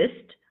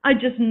noticed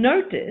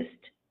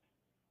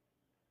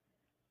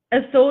a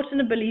thought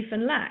and a belief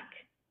in lack.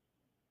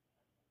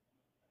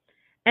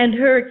 And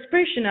her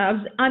expression of,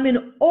 I'm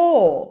in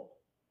awe.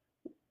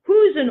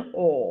 Who's in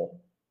awe?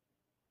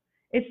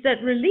 It's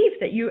that relief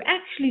that you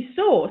actually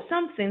saw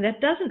something that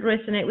doesn't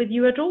resonate with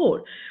you at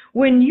all.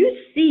 When you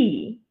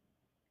see,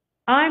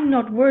 I'm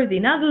not worthy,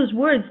 now those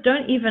words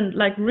don't even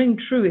like ring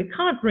true. It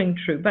can't ring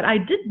true, but I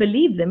did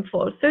believe them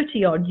for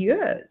 30 odd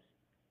years.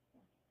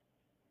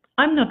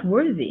 I'm not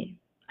worthy.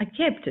 I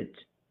kept it.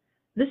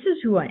 This is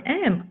who I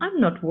am. I'm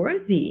not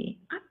worthy.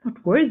 I'm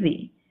not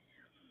worthy.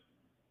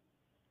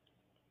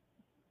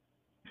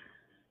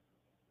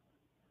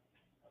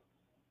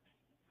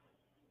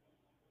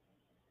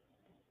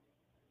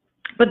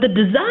 But the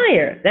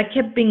desire that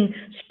kept being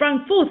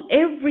sprung forth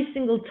every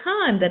single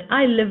time that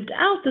I lived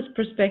out this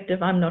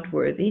perspective, I'm not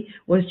worthy,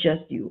 was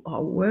just, you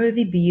are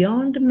worthy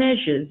beyond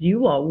measures.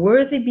 You are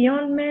worthy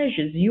beyond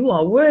measures. You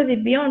are worthy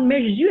beyond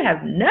measures. You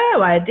have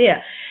no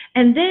idea.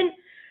 And then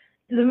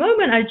the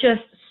moment I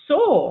just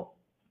saw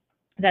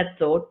that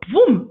thought,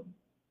 boom,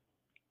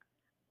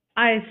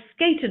 I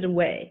skated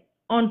away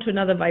onto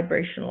another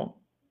vibrational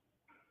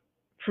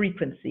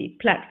frequency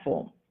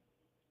platform.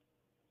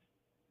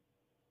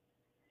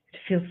 It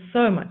feels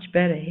so much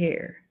better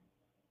here.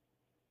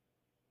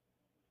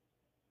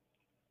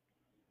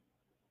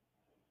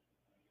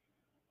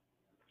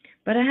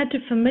 But I had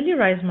to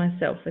familiarize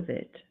myself with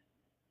it.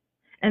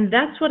 And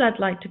that's what I'd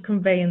like to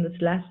convey in this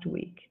last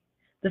week.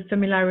 The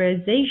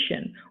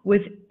familiarization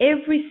with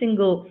every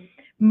single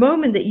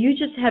moment that you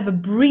just have a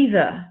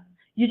breather.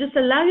 You just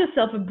allow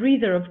yourself a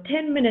breather of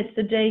 10 minutes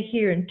a day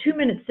here and 2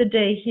 minutes a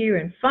day here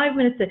and 5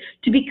 minutes a day,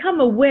 to become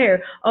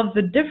aware of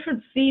the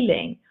different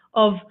feeling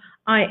of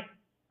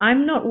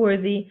I'm not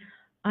worthy,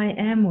 I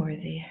am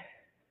worthy.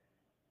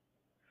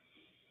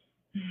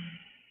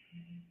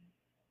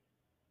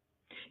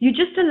 You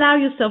just allow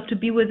yourself to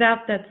be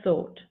without that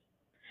thought.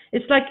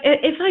 It's like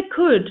if I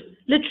could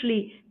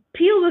literally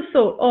peel the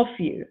thought off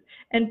you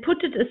and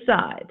put it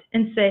aside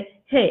and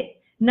say, hey,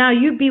 now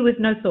you be with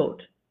no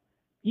thought.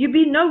 You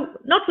be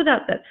not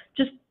without that,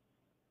 just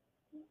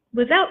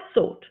without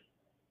thought.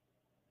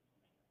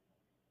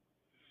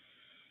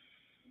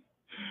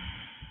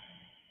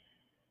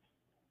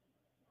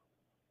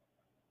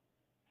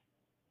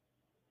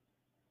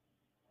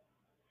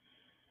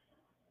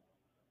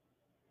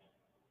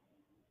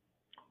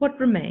 What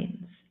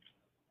remains?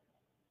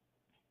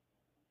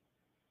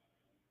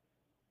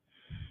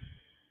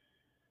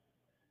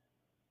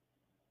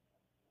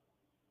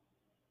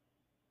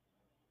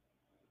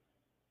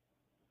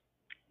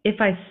 If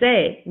I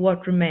say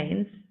what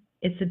remains,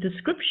 it's a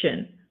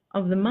description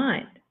of the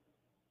mind.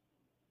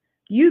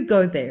 You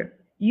go there.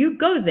 You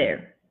go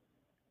there.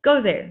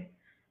 Go there.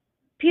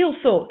 Peel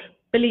thought,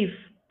 belief,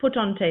 put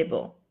on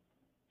table.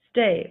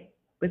 Stay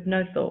with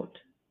no thought.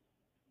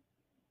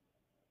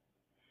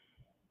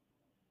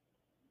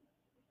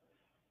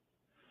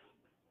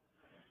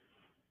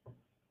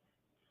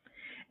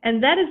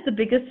 And that is the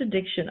biggest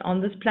addiction on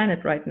this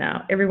planet right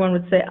now. Everyone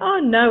would say, oh,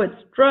 no, it's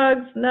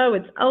drugs. No,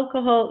 it's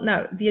alcohol.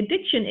 No, the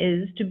addiction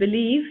is to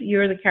believe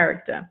you're the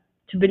character,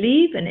 to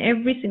believe in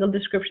every single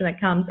description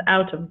that comes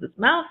out of this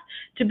mouth,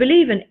 to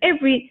believe in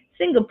every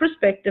single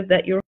perspective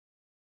that you're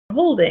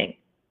holding.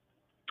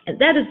 And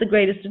that is the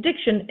greatest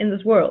addiction in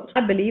this world.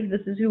 I believe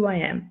this is who I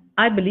am.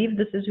 I believe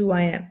this is who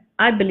I am.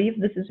 I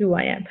believe this is who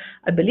I am.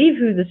 I believe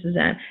who this is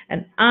I am.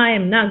 And I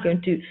am now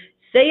going to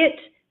say it,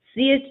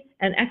 see it,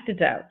 and act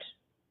it out.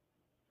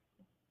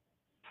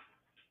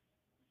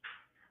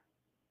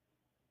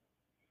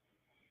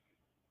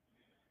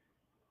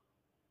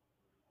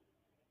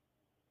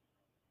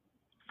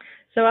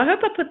 So I hope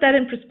I put that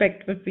in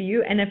perspective for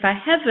you. And if I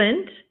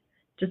haven't,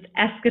 just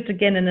ask it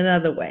again in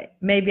another way.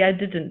 Maybe I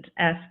didn't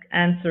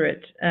answer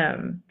it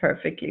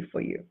perfectly for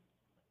you.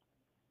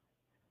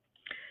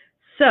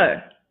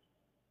 So,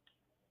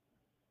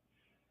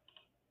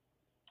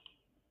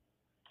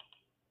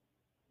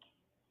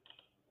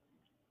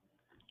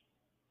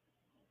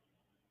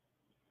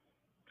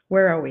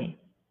 where are we?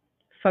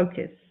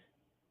 Focus.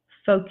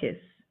 Focus.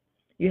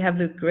 You have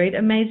the great,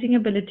 amazing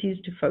abilities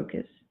to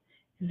focus.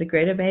 The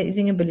great,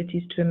 amazing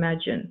abilities to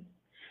imagine.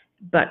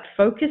 But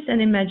focus and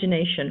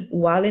imagination,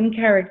 while in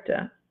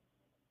character,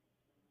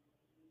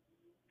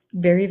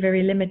 very,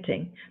 very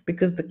limiting,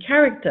 because the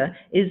character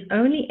is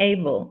only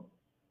able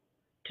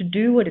to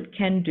do what it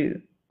can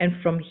do. And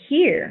from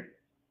here,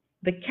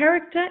 the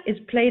character is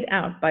played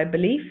out by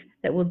belief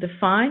that will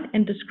define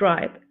and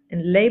describe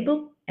and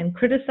label and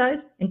criticize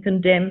and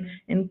condemn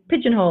and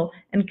pigeonhole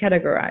and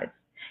categorize.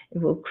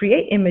 It will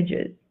create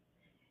images.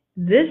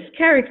 This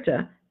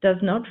character does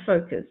not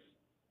focus.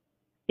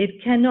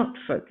 It cannot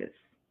focus.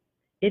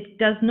 It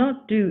does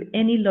not do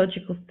any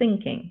logical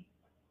thinking.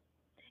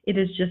 It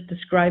is just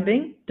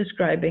describing,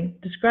 describing,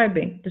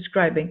 describing,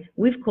 describing.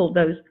 We've called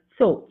those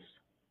thoughts.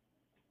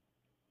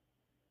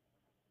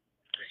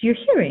 So you're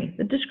hearing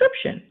the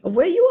description of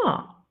where you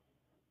are.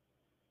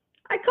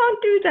 I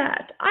can't do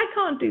that. I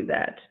can't do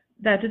that.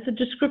 That is a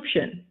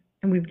description,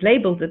 and we've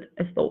labeled it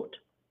as thought.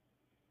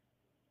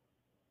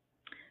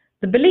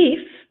 The belief,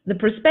 the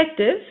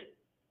perspective,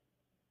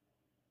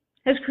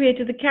 has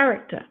created the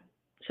character.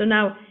 So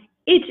now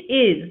it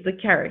is the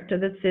character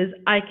that says,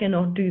 I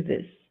cannot do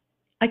this.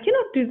 I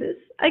cannot do this.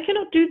 I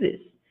cannot do this.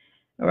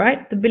 All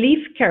right? The belief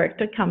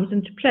character comes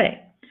into play.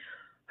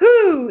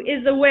 Who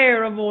is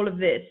aware of all of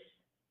this?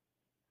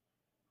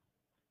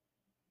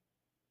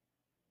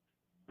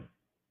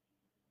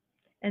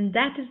 And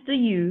that is the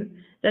you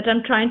that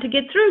I'm trying to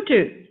get through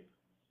to.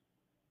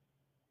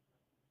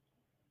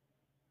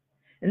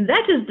 And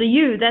that is the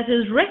you that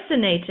is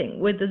resonating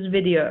with this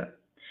video.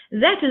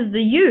 That is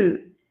the you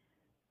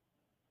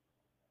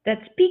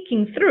that's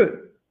peeking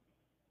through.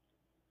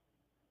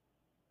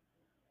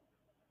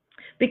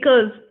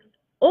 Because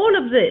all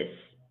of this,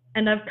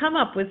 and I've come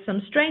up with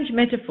some strange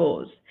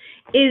metaphors,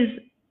 is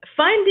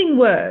finding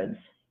words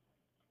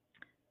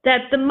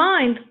that the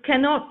mind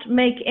cannot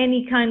make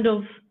any kind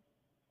of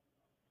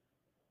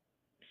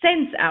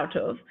sense out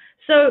of.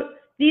 So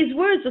these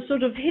words are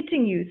sort of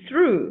hitting you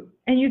through,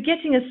 and you're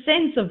getting a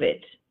sense of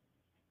it.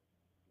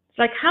 It's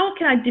like, how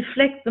can I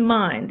deflect the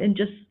mind and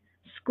just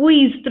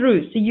squeeze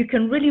through so you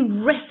can really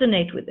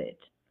resonate with it?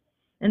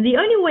 And the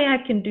only way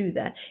I can do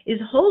that is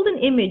hold an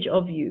image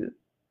of you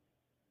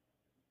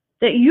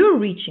that you're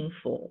reaching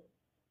for.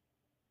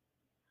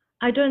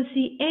 I don't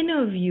see any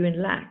of you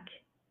in lack,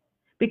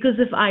 because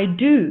if I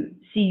do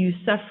see you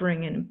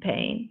suffering and in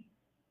pain,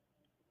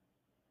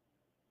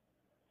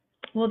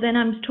 well, then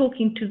I'm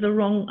talking to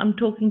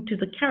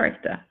the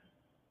character.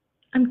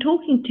 I'm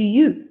talking to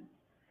you,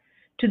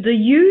 to the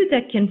you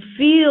that can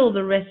feel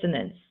the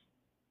resonance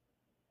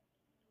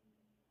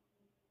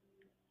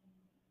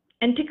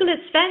and tickle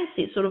its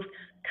fancy, sort of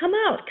come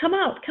out, come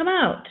out, come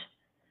out.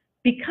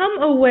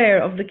 Become aware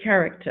of the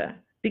character.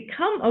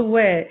 Become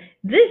aware,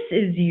 this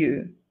is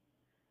you,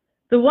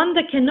 the one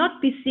that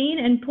cannot be seen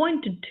and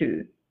pointed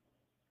to.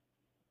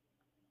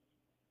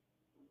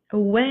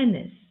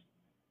 Awareness,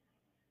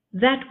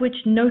 that which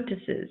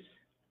notices.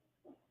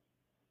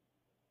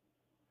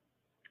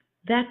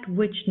 That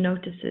which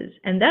notices.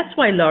 And that's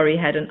why Laurie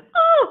had an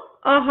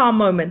aha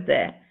moment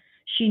there.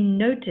 She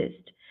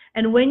noticed.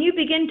 And when you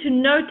begin to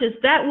notice,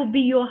 that will be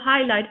your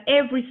highlight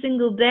every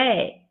single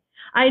day.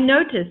 I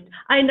noticed,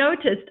 I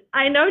noticed,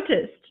 I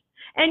noticed.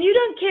 And you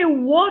don't care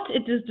what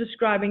it is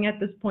describing at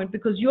this point,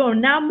 because you are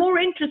now more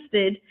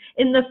interested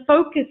in the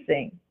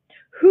focusing.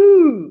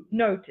 Who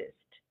noticed?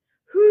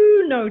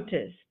 Who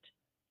noticed?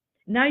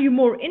 Now you're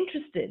more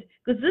interested,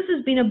 because this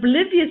has been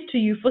oblivious to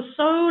you for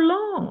so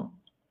long.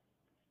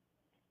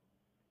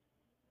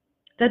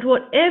 That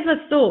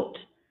whatever thought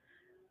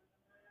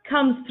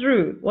comes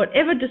through,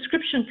 whatever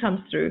description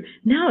comes through,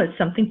 now it's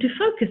something to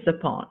focus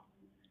upon.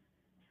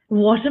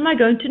 What am I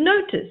going to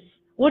notice?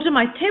 What am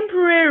I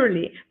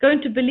temporarily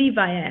going to believe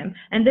I am?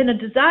 And then a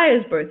desire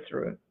is birthed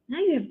through. Now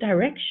you have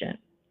direction.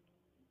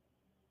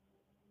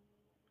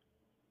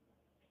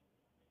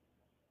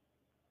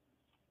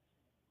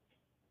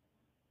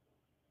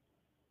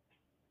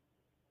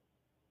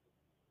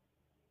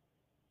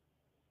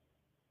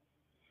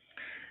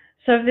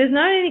 So if there's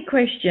not any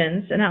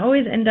questions, and I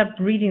always end up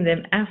reading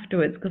them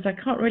afterwards because I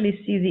can't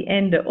really see the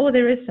end. Oh,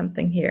 there is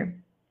something here.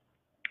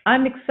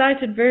 I'm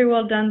excited. Very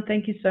well done.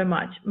 Thank you so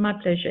much. My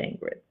pleasure,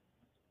 Ingrid.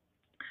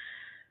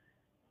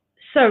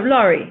 So,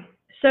 Laurie,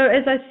 so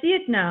as I see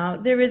it now,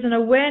 there is an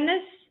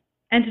awareness,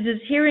 and it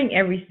is hearing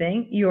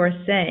everything you are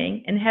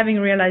saying and having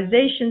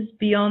realizations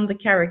beyond the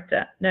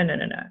character. No, no,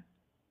 no, no.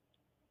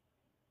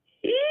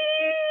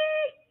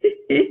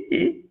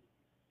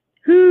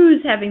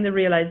 Who's having the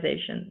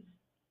realizations?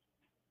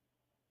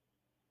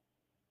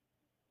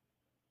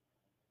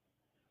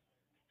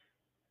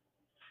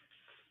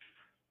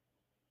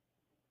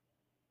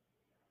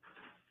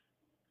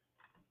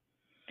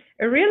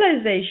 A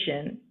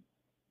realization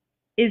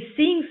is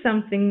seeing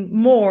something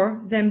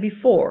more than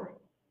before.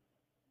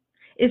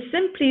 It's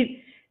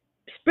simply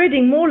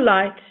spreading more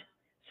light.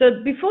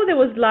 So before there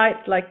was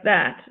light like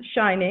that,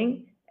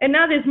 shining, and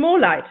now there's more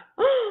light.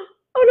 Oh,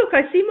 look,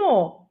 I see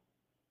more.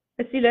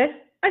 I see less,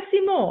 I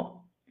see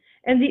more.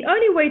 And the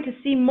only way to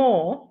see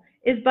more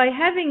is by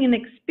having an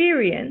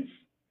experience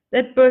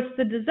that bursts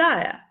the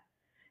desire.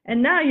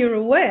 And now you're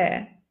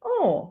aware,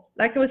 oh,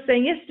 like I was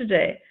saying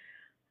yesterday,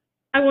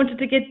 I wanted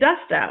to get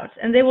dust out,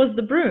 and there was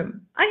the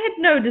broom. I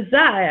had no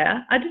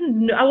desire.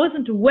 I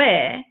wasn't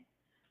aware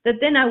that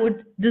then I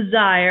would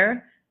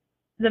desire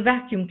the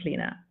vacuum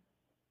cleaner.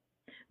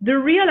 The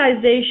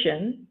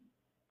realization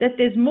that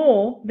there's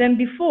more than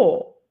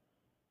before.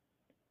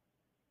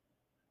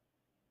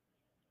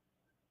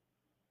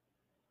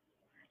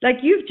 Like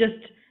you've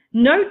just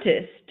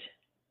noticed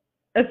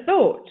a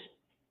thought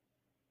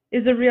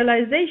is a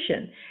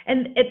realization.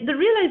 And the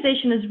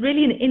realization is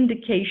really an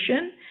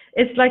indication.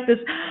 It's like this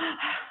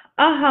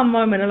aha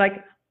moment of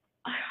like,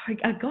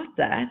 I got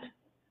that.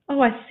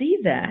 Oh, I see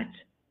that.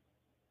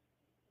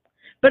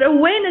 But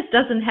awareness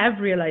doesn't have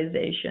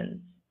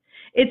realizations.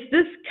 It's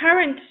this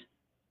current,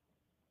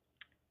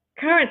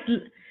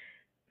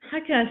 how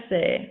can I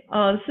say?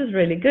 Oh, this is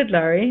really good,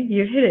 Laurie.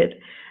 You hit it.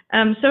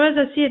 So as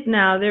I see it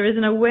now, there is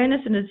an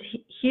awareness and it's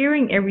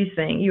hearing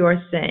everything you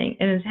are saying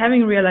and is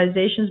having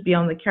realizations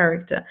beyond the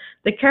character.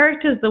 The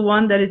character is the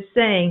one that is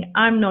saying,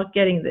 I'm not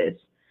getting this.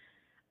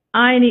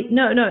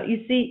 No,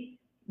 you see,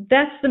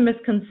 that's the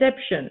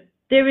misconception.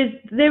 There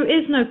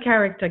is no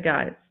character,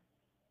 guys.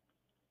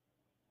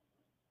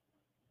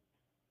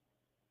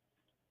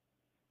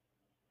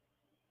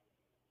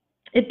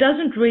 It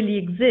doesn't really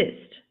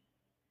exist.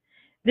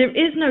 There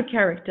is no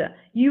character.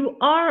 You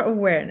are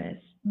awareness,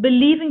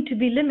 believing to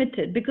be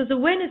limited, because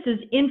awareness is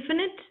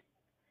infinite,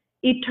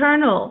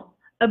 eternal,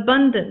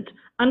 abundant,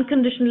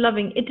 unconditional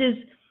loving. It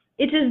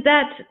is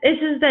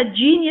that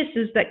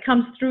geniuses that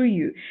comes through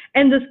you.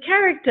 And this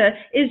character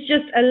is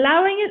just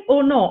allowing it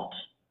or not,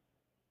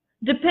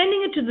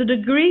 depending to the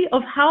degree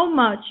of how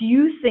much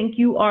you think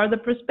you are the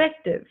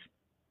perspective.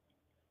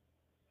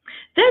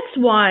 That's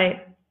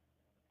why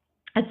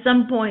at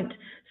some point,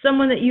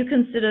 someone that you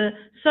consider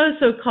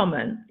so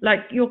common, like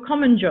your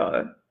common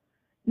Joe,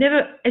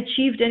 never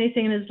achieved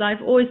anything in his life,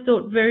 always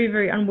thought very,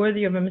 very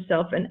unworthy of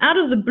himself. And out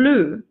of the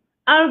blue,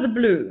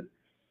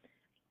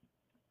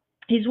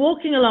 he's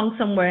walking along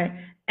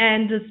somewhere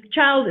and this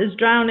child is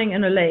drowning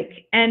in a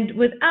lake. And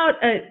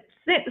without a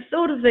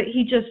thought of it,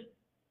 he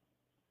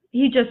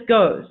just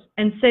goes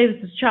and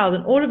saves this child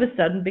and all of a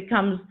sudden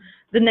becomes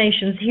the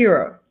nation's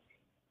hero.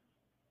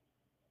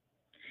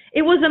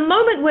 It was a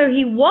moment where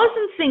he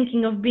wasn't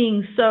thinking of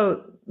being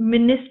so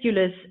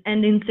minusculous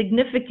and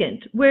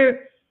insignificant,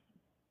 where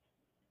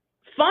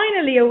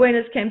finally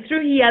awareness came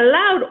through. He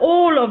allowed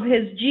all of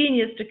his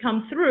genius to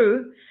come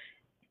through,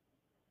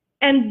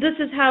 and this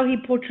is how he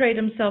portrayed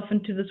himself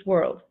into this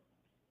world.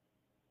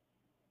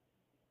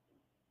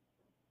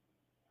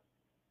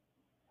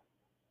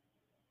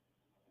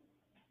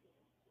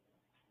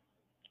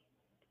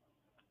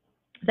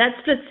 That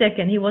split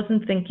second, he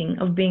wasn't thinking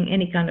of being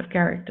any kind of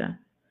character.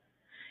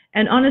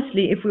 And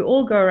honestly, if we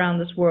all go around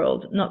this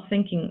world not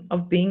thinking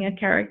of being a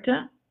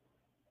character,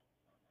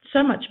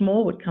 so much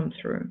more would come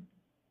through.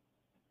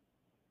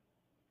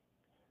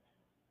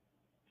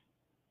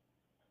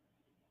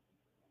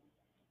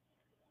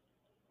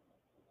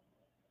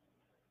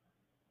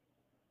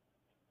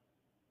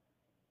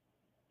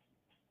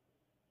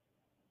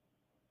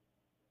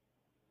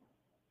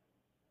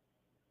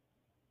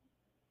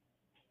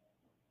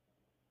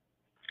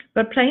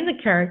 But playing the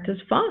character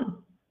is fun.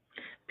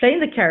 Playing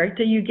the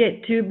character, you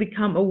get to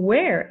become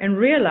aware and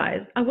realize,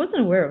 I wasn't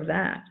aware of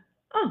that.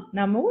 Oh,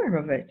 now I'm aware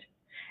of it.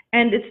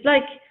 And it's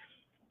like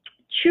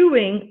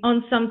chewing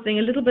on something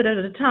a little bit at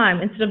a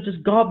time instead of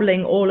just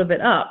gobbling all of it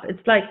up.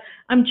 It's like,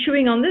 I'm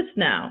chewing on this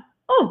now.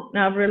 Oh,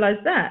 now I've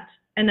realized that.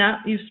 And now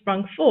you've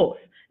sprung forth.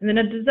 And then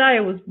a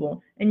desire was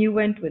born and you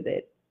went with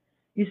it.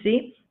 You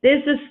see,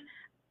 there's this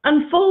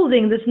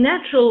unfolding, this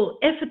natural,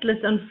 effortless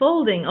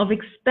unfolding of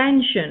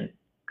expansion,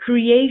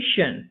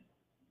 creation.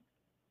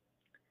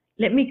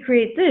 Let me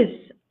create this.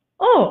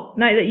 Oh,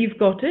 now that you've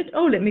got it,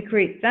 oh, let me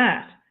create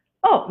that.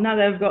 Oh, now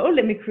that I've got, oh,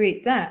 let me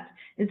create that.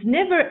 It's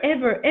never,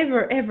 ever,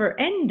 ever, ever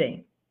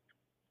ending.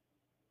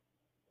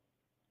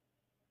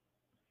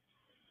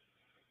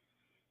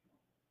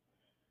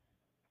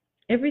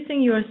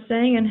 Everything you are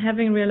saying and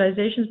having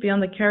realizations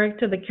beyond the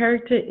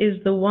character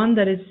is the one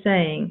that is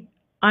saying,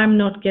 I'm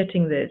not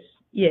getting this.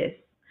 Yes,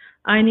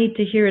 I need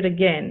to hear it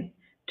again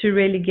to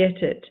really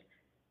get it.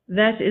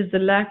 That is the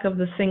lack of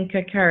the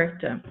thinker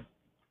character.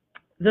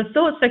 The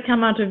thoughts that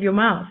come out of your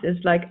mouth is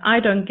like,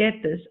 I don't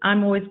get this.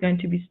 I'm always going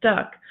to be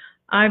stuck.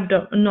 I'm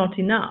not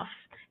enough.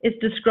 It's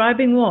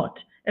describing what?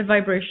 A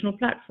vibrational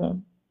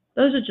platform.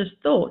 Those are just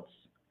thoughts.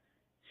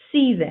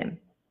 See them.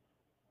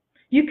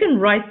 You can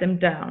write them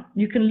down.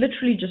 You can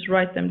literally just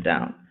write them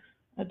down.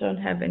 I don't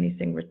have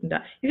anything written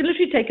down. You can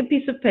literally take a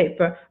piece of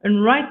paper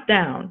and write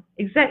down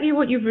exactly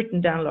what you've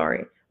written down,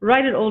 Laurie.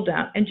 Write it all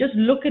down and just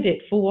look at it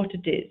for what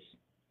it is.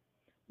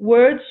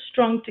 Words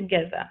strung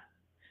together,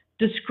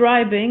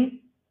 describing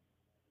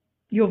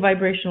your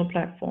vibrational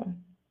platform.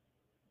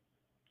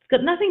 It's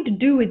got nothing to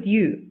do with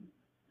you.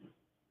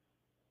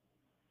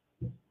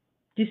 Do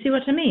you see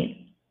what I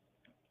mean?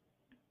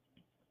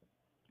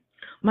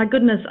 My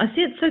goodness, I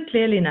see it so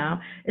clearly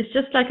now. It's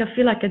just like I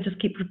feel like I just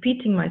keep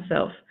repeating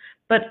myself.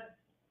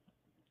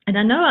 And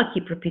I know I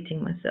keep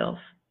repeating myself.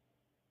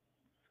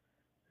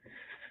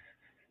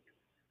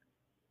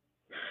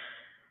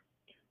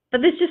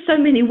 But there's just so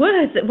many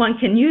words that one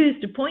can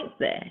use to point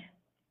there.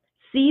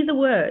 See the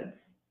words.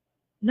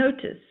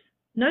 Notice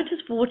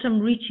for what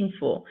I'm reaching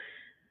for.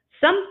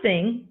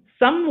 Something,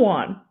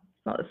 someone,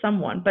 not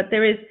someone, but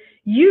there is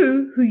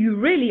you, who you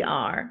really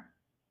are,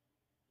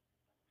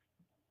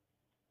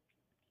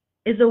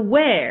 is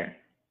aware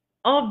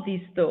of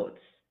these thoughts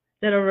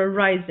that are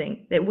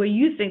arising, that where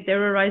you think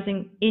they're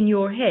arising in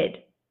your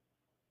head,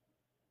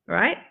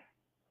 right?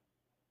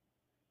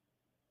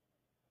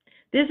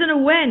 There's an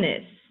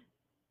awareness.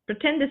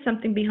 Pretend there's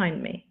something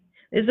behind me.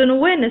 There's an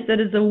awareness that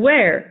is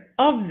aware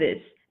of this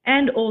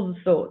and all the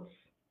thoughts.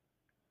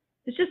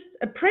 It's just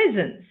a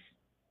presence.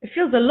 It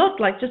feels a lot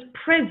like just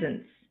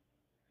presence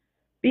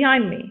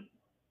behind me.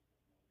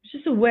 It's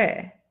just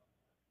aware.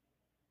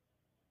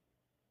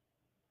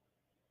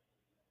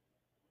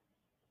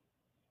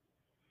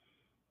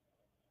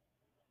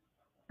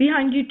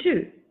 Behind you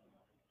too.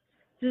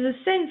 There's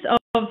a sense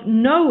of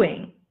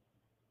knowing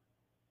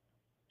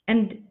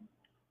and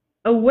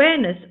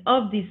awareness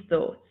of these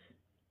thoughts.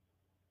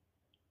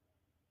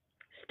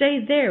 Stay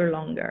there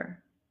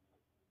longer.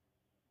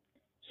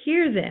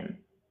 Hear them.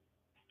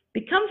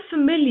 Become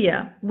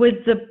familiar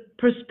with the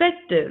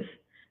perspective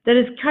that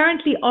is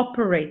currently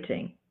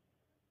operating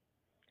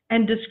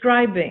and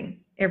describing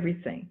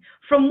everything.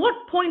 From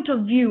what point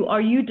of view are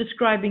you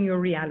describing your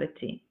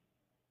reality?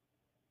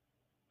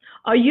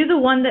 Are you the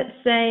one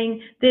that's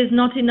saying there's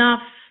not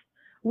enough,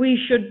 we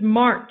should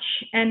march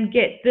and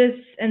get this,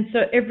 and so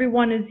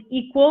everyone is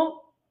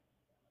equal?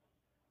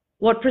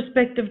 What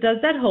perspective does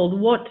that hold?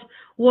 What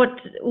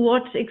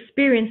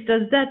experience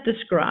does that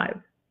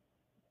describe?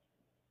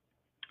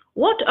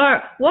 What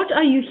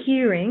are you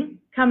hearing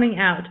coming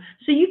out?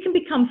 So you can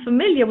become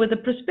familiar with the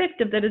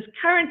perspective that is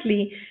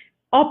currently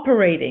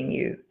operating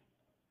you.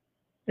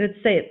 Let's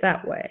say it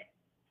that way.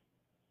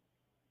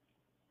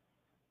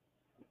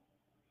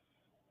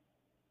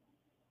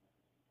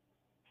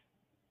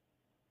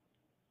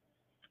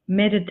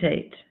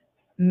 Meditate,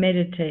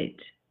 meditate,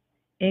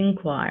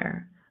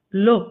 inquire,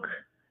 look,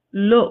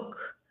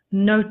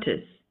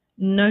 notice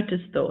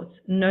thoughts,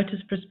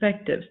 notice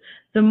perspectives.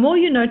 The more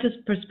you notice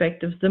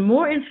perspectives, the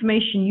more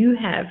information you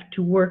have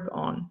to work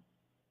on.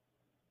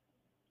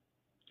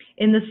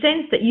 In the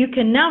sense that you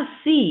can now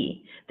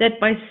see that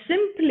by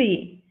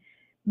simply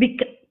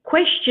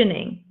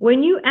questioning,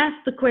 when you ask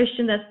the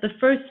question, that's the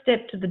first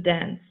step to the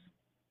dance.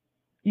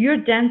 You're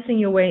dancing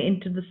your way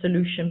into the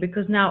solution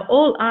because now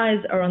all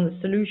eyes are on the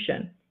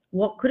solution.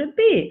 What could it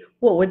be?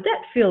 What would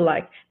that feel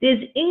like?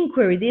 There's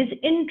inquiry, there's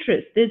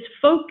interest, there's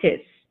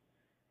focus.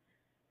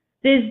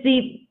 There's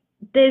the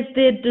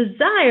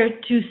desire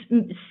to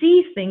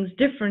see things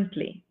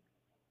differently.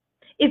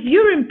 If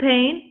you're in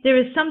pain, there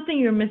is something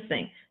you're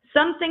missing.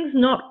 Something's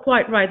not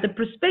quite right. The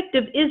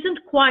perspective isn't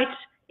quite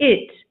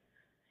it.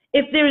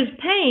 If there is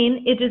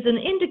pain, it is an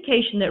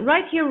indication that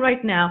right here,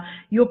 right now,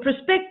 your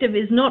perspective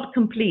is not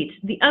complete.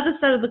 The other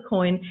side of the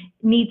coin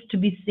needs to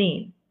be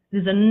seen.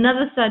 There's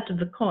another side to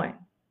the coin.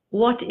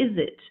 What is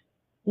it?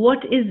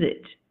 What is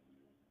it?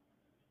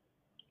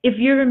 If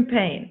you're in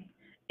pain,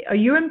 are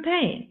you in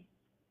pain?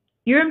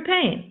 You're in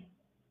pain.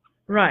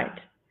 Right.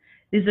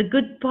 There's a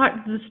good part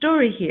of the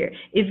story here.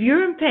 If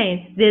you're in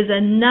pain, there's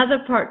another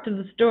part to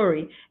the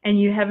story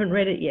and you haven't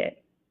read it yet.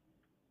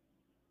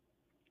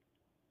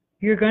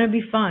 You're going to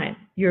be fine.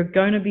 You're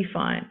going to be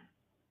fine.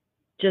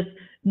 Just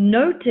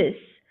notice,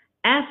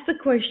 ask the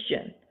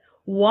question,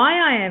 why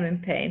I am in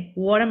pain,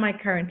 what am I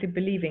currently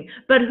believing?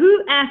 But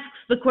who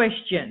asks the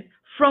question?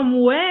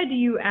 From where do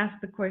you ask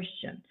the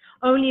question?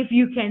 Only if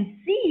you can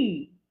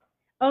see.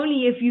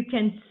 Only if you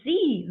can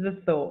see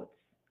the thoughts.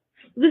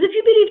 Because if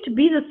you believe to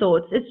be the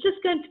thoughts, it's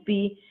just going to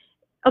be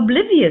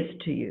oblivious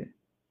to you.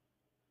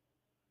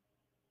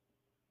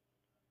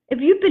 If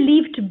you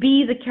believe to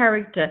be the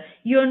character,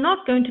 you're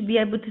not going to be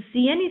able to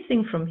see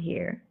anything from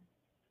here.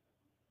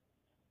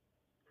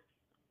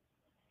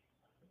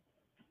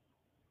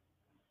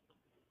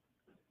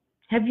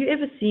 Have you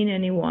ever seen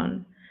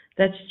anyone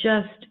that's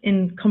just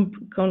in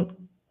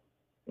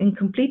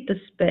complete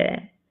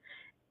despair,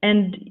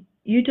 and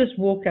you just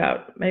walk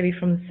out, maybe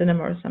from the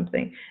cinema or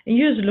something, and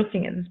you're just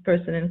looking at this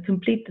person in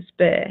complete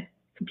despair,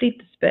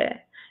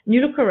 and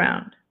you look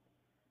around.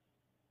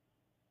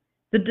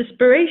 The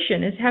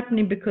desperation is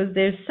happening because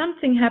there's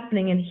something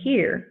happening in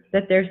here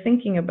that they're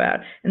thinking about,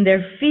 and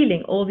they're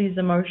feeling all these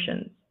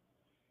emotions.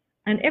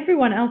 And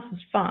everyone else is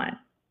fine.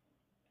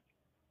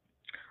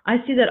 I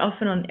see that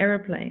often on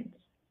airplanes,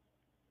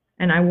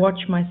 and I watch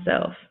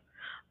myself.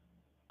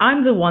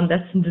 I'm the one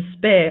that's in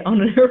despair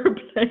on an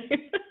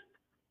airplane.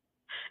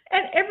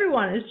 And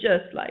everyone is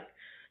just like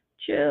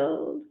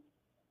chilled.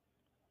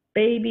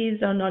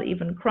 Babies are not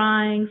even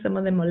crying. Some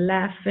of them are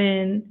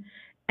laughing.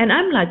 And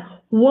I'm like,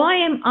 why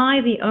am I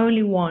the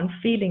only one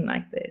feeling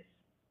like this?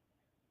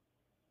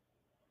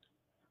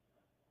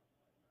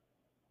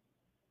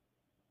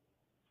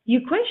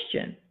 You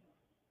question.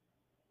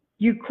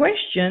 You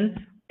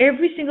question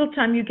every single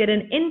time you get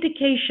an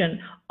indication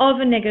of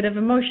a negative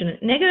emotion.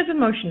 A negative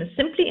emotion is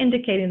simply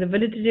indicating the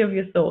validity of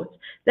your thoughts.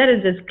 That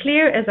is as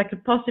clear as I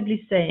could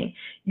possibly say.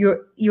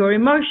 Your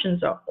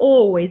emotions are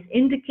always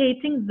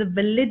indicating the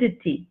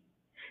validity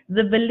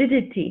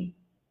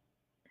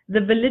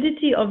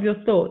of your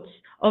thoughts,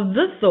 of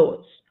the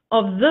thoughts,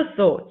 of the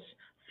thoughts.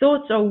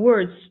 Thoughts are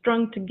words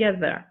strung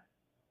together,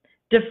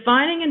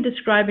 defining and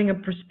describing a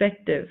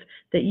perspective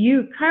that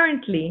you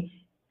currently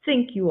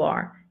think you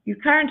are. you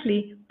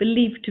currently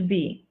believe to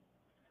be.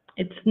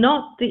 It's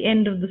not the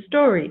end of the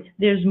story.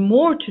 There's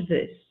more to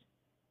this.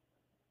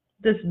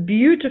 This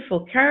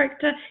beautiful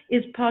character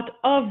is part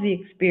of the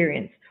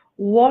experience.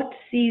 What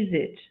sees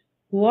it?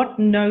 What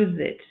knows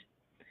it?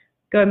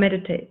 Go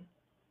meditate.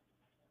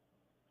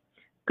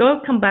 Go,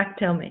 come back,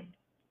 tell me.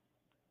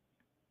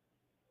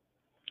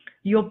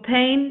 Your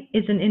pain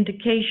is an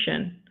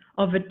indication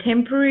of a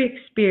temporary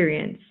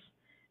experience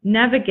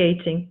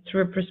navigating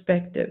through a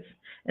perspective.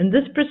 And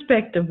this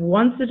perspective,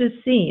 once it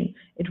is seen,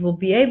 it will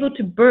be able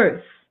to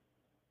birth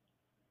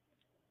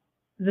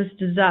this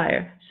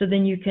desire. So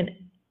then you can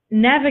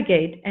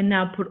navigate and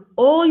now put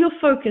all your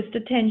focused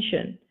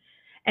attention,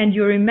 and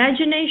your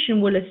imagination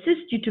will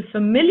assist you to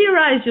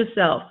familiarize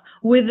yourself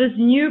with this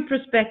new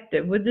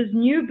perspective, with this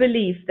new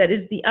belief that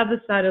is the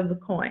other side of the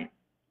coin.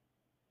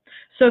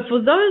 So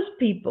for those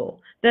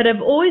people that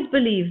have always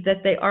believed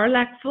that they are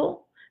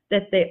lackful,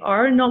 that they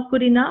are not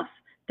good enough,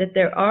 that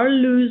there are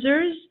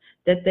losers,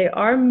 that there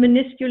are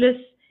minusculous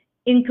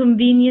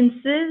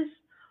inconveniences,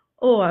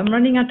 oh, I'm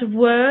running out of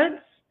words.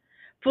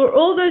 For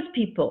all those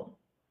people,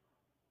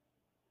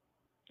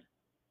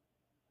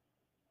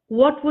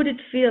 what would it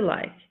feel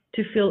like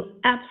to feel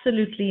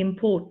absolutely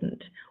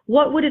important?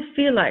 What would it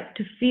feel like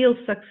to feel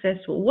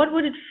successful? What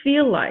would it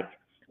feel like?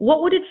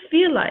 What would it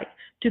feel like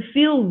to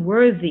feel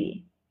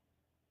worthy?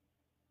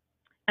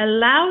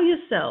 Allow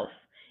yourself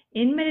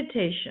in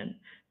meditation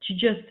to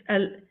just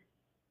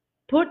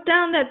put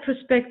down that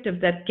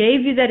perspective that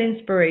gave you that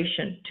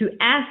inspiration, to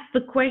ask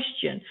the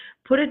question,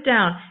 put it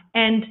down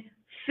and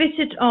fit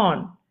it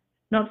on.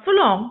 Not for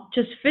long,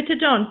 just fit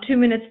it on. 2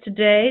 minutes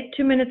today,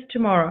 2 minutes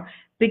tomorrow.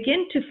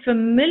 Begin to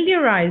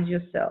familiarize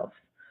yourself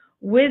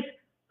with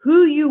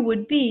who you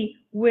would be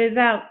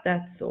without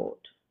that thought.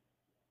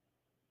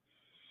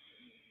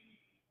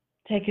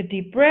 Take a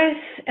deep breath,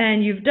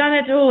 and you've done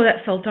it. Oh,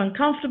 that felt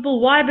uncomfortable.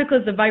 Why?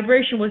 Because the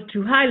vibration was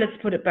too high.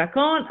 Let's put it back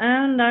on,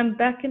 and I'm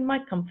back in my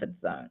comfort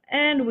zone.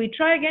 And we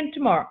try again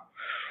tomorrow.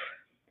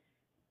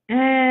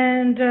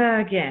 And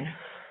again.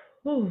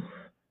 Ooh,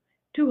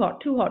 too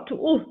hot, too hot,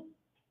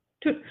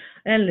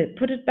 and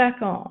put it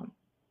back on.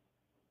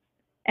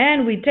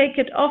 And we take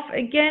it off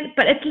again,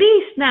 but at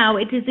least now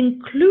it is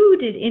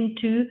included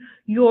into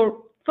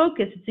your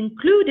focus. It's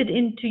included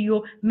into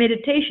your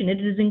meditation.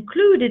 It is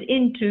included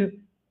into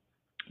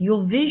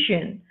your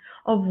vision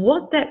of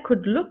what that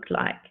could look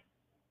like.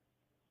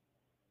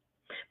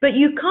 But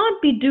you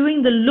can't be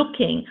doing the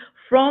looking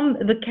from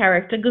the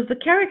character, because the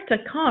character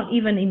can't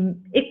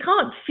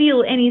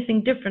feel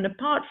anything different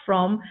apart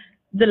from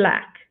the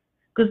lack,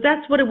 because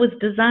that's what it was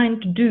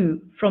designed to do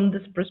from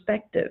this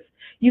perspective.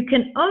 You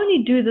can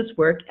only do this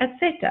work at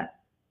theta.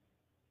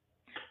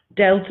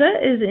 Delta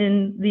is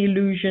in the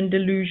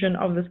delusion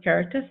of this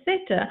character.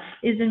 Theta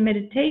is in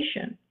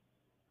meditation.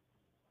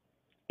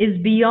 Is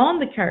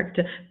beyond the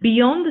character,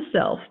 beyond the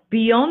self,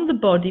 beyond the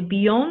body,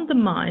 beyond the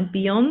mind,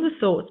 beyond the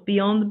thoughts,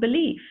 beyond the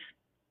belief.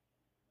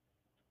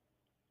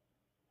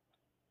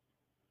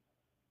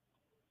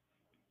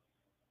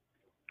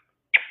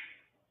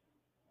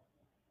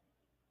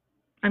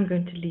 I'm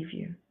going to leave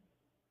you.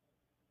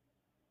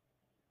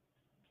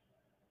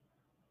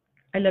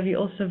 I love you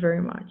all so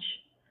very much.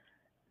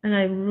 And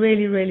I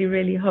really, really,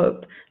 really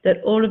hope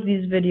that all of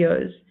these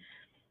videos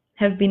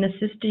have been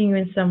assisting you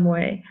in some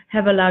way,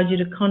 have allowed you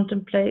to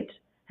contemplate,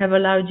 have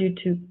allowed you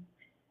to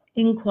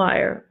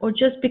inquire, or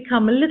just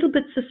become a little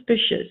bit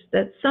suspicious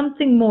that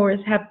something more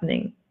is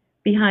happening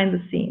behind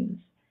the scenes,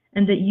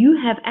 and that you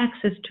have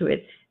access to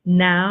it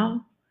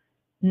now,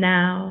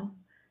 now,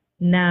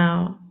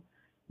 now,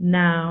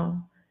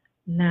 now,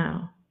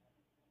 now.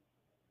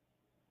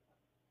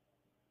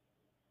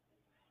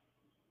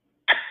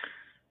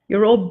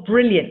 You're all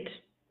brilliant,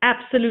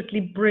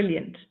 absolutely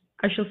brilliant.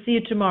 I shall see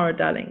you tomorrow,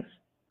 darlings.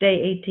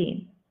 Day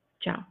 18.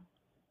 Ciao.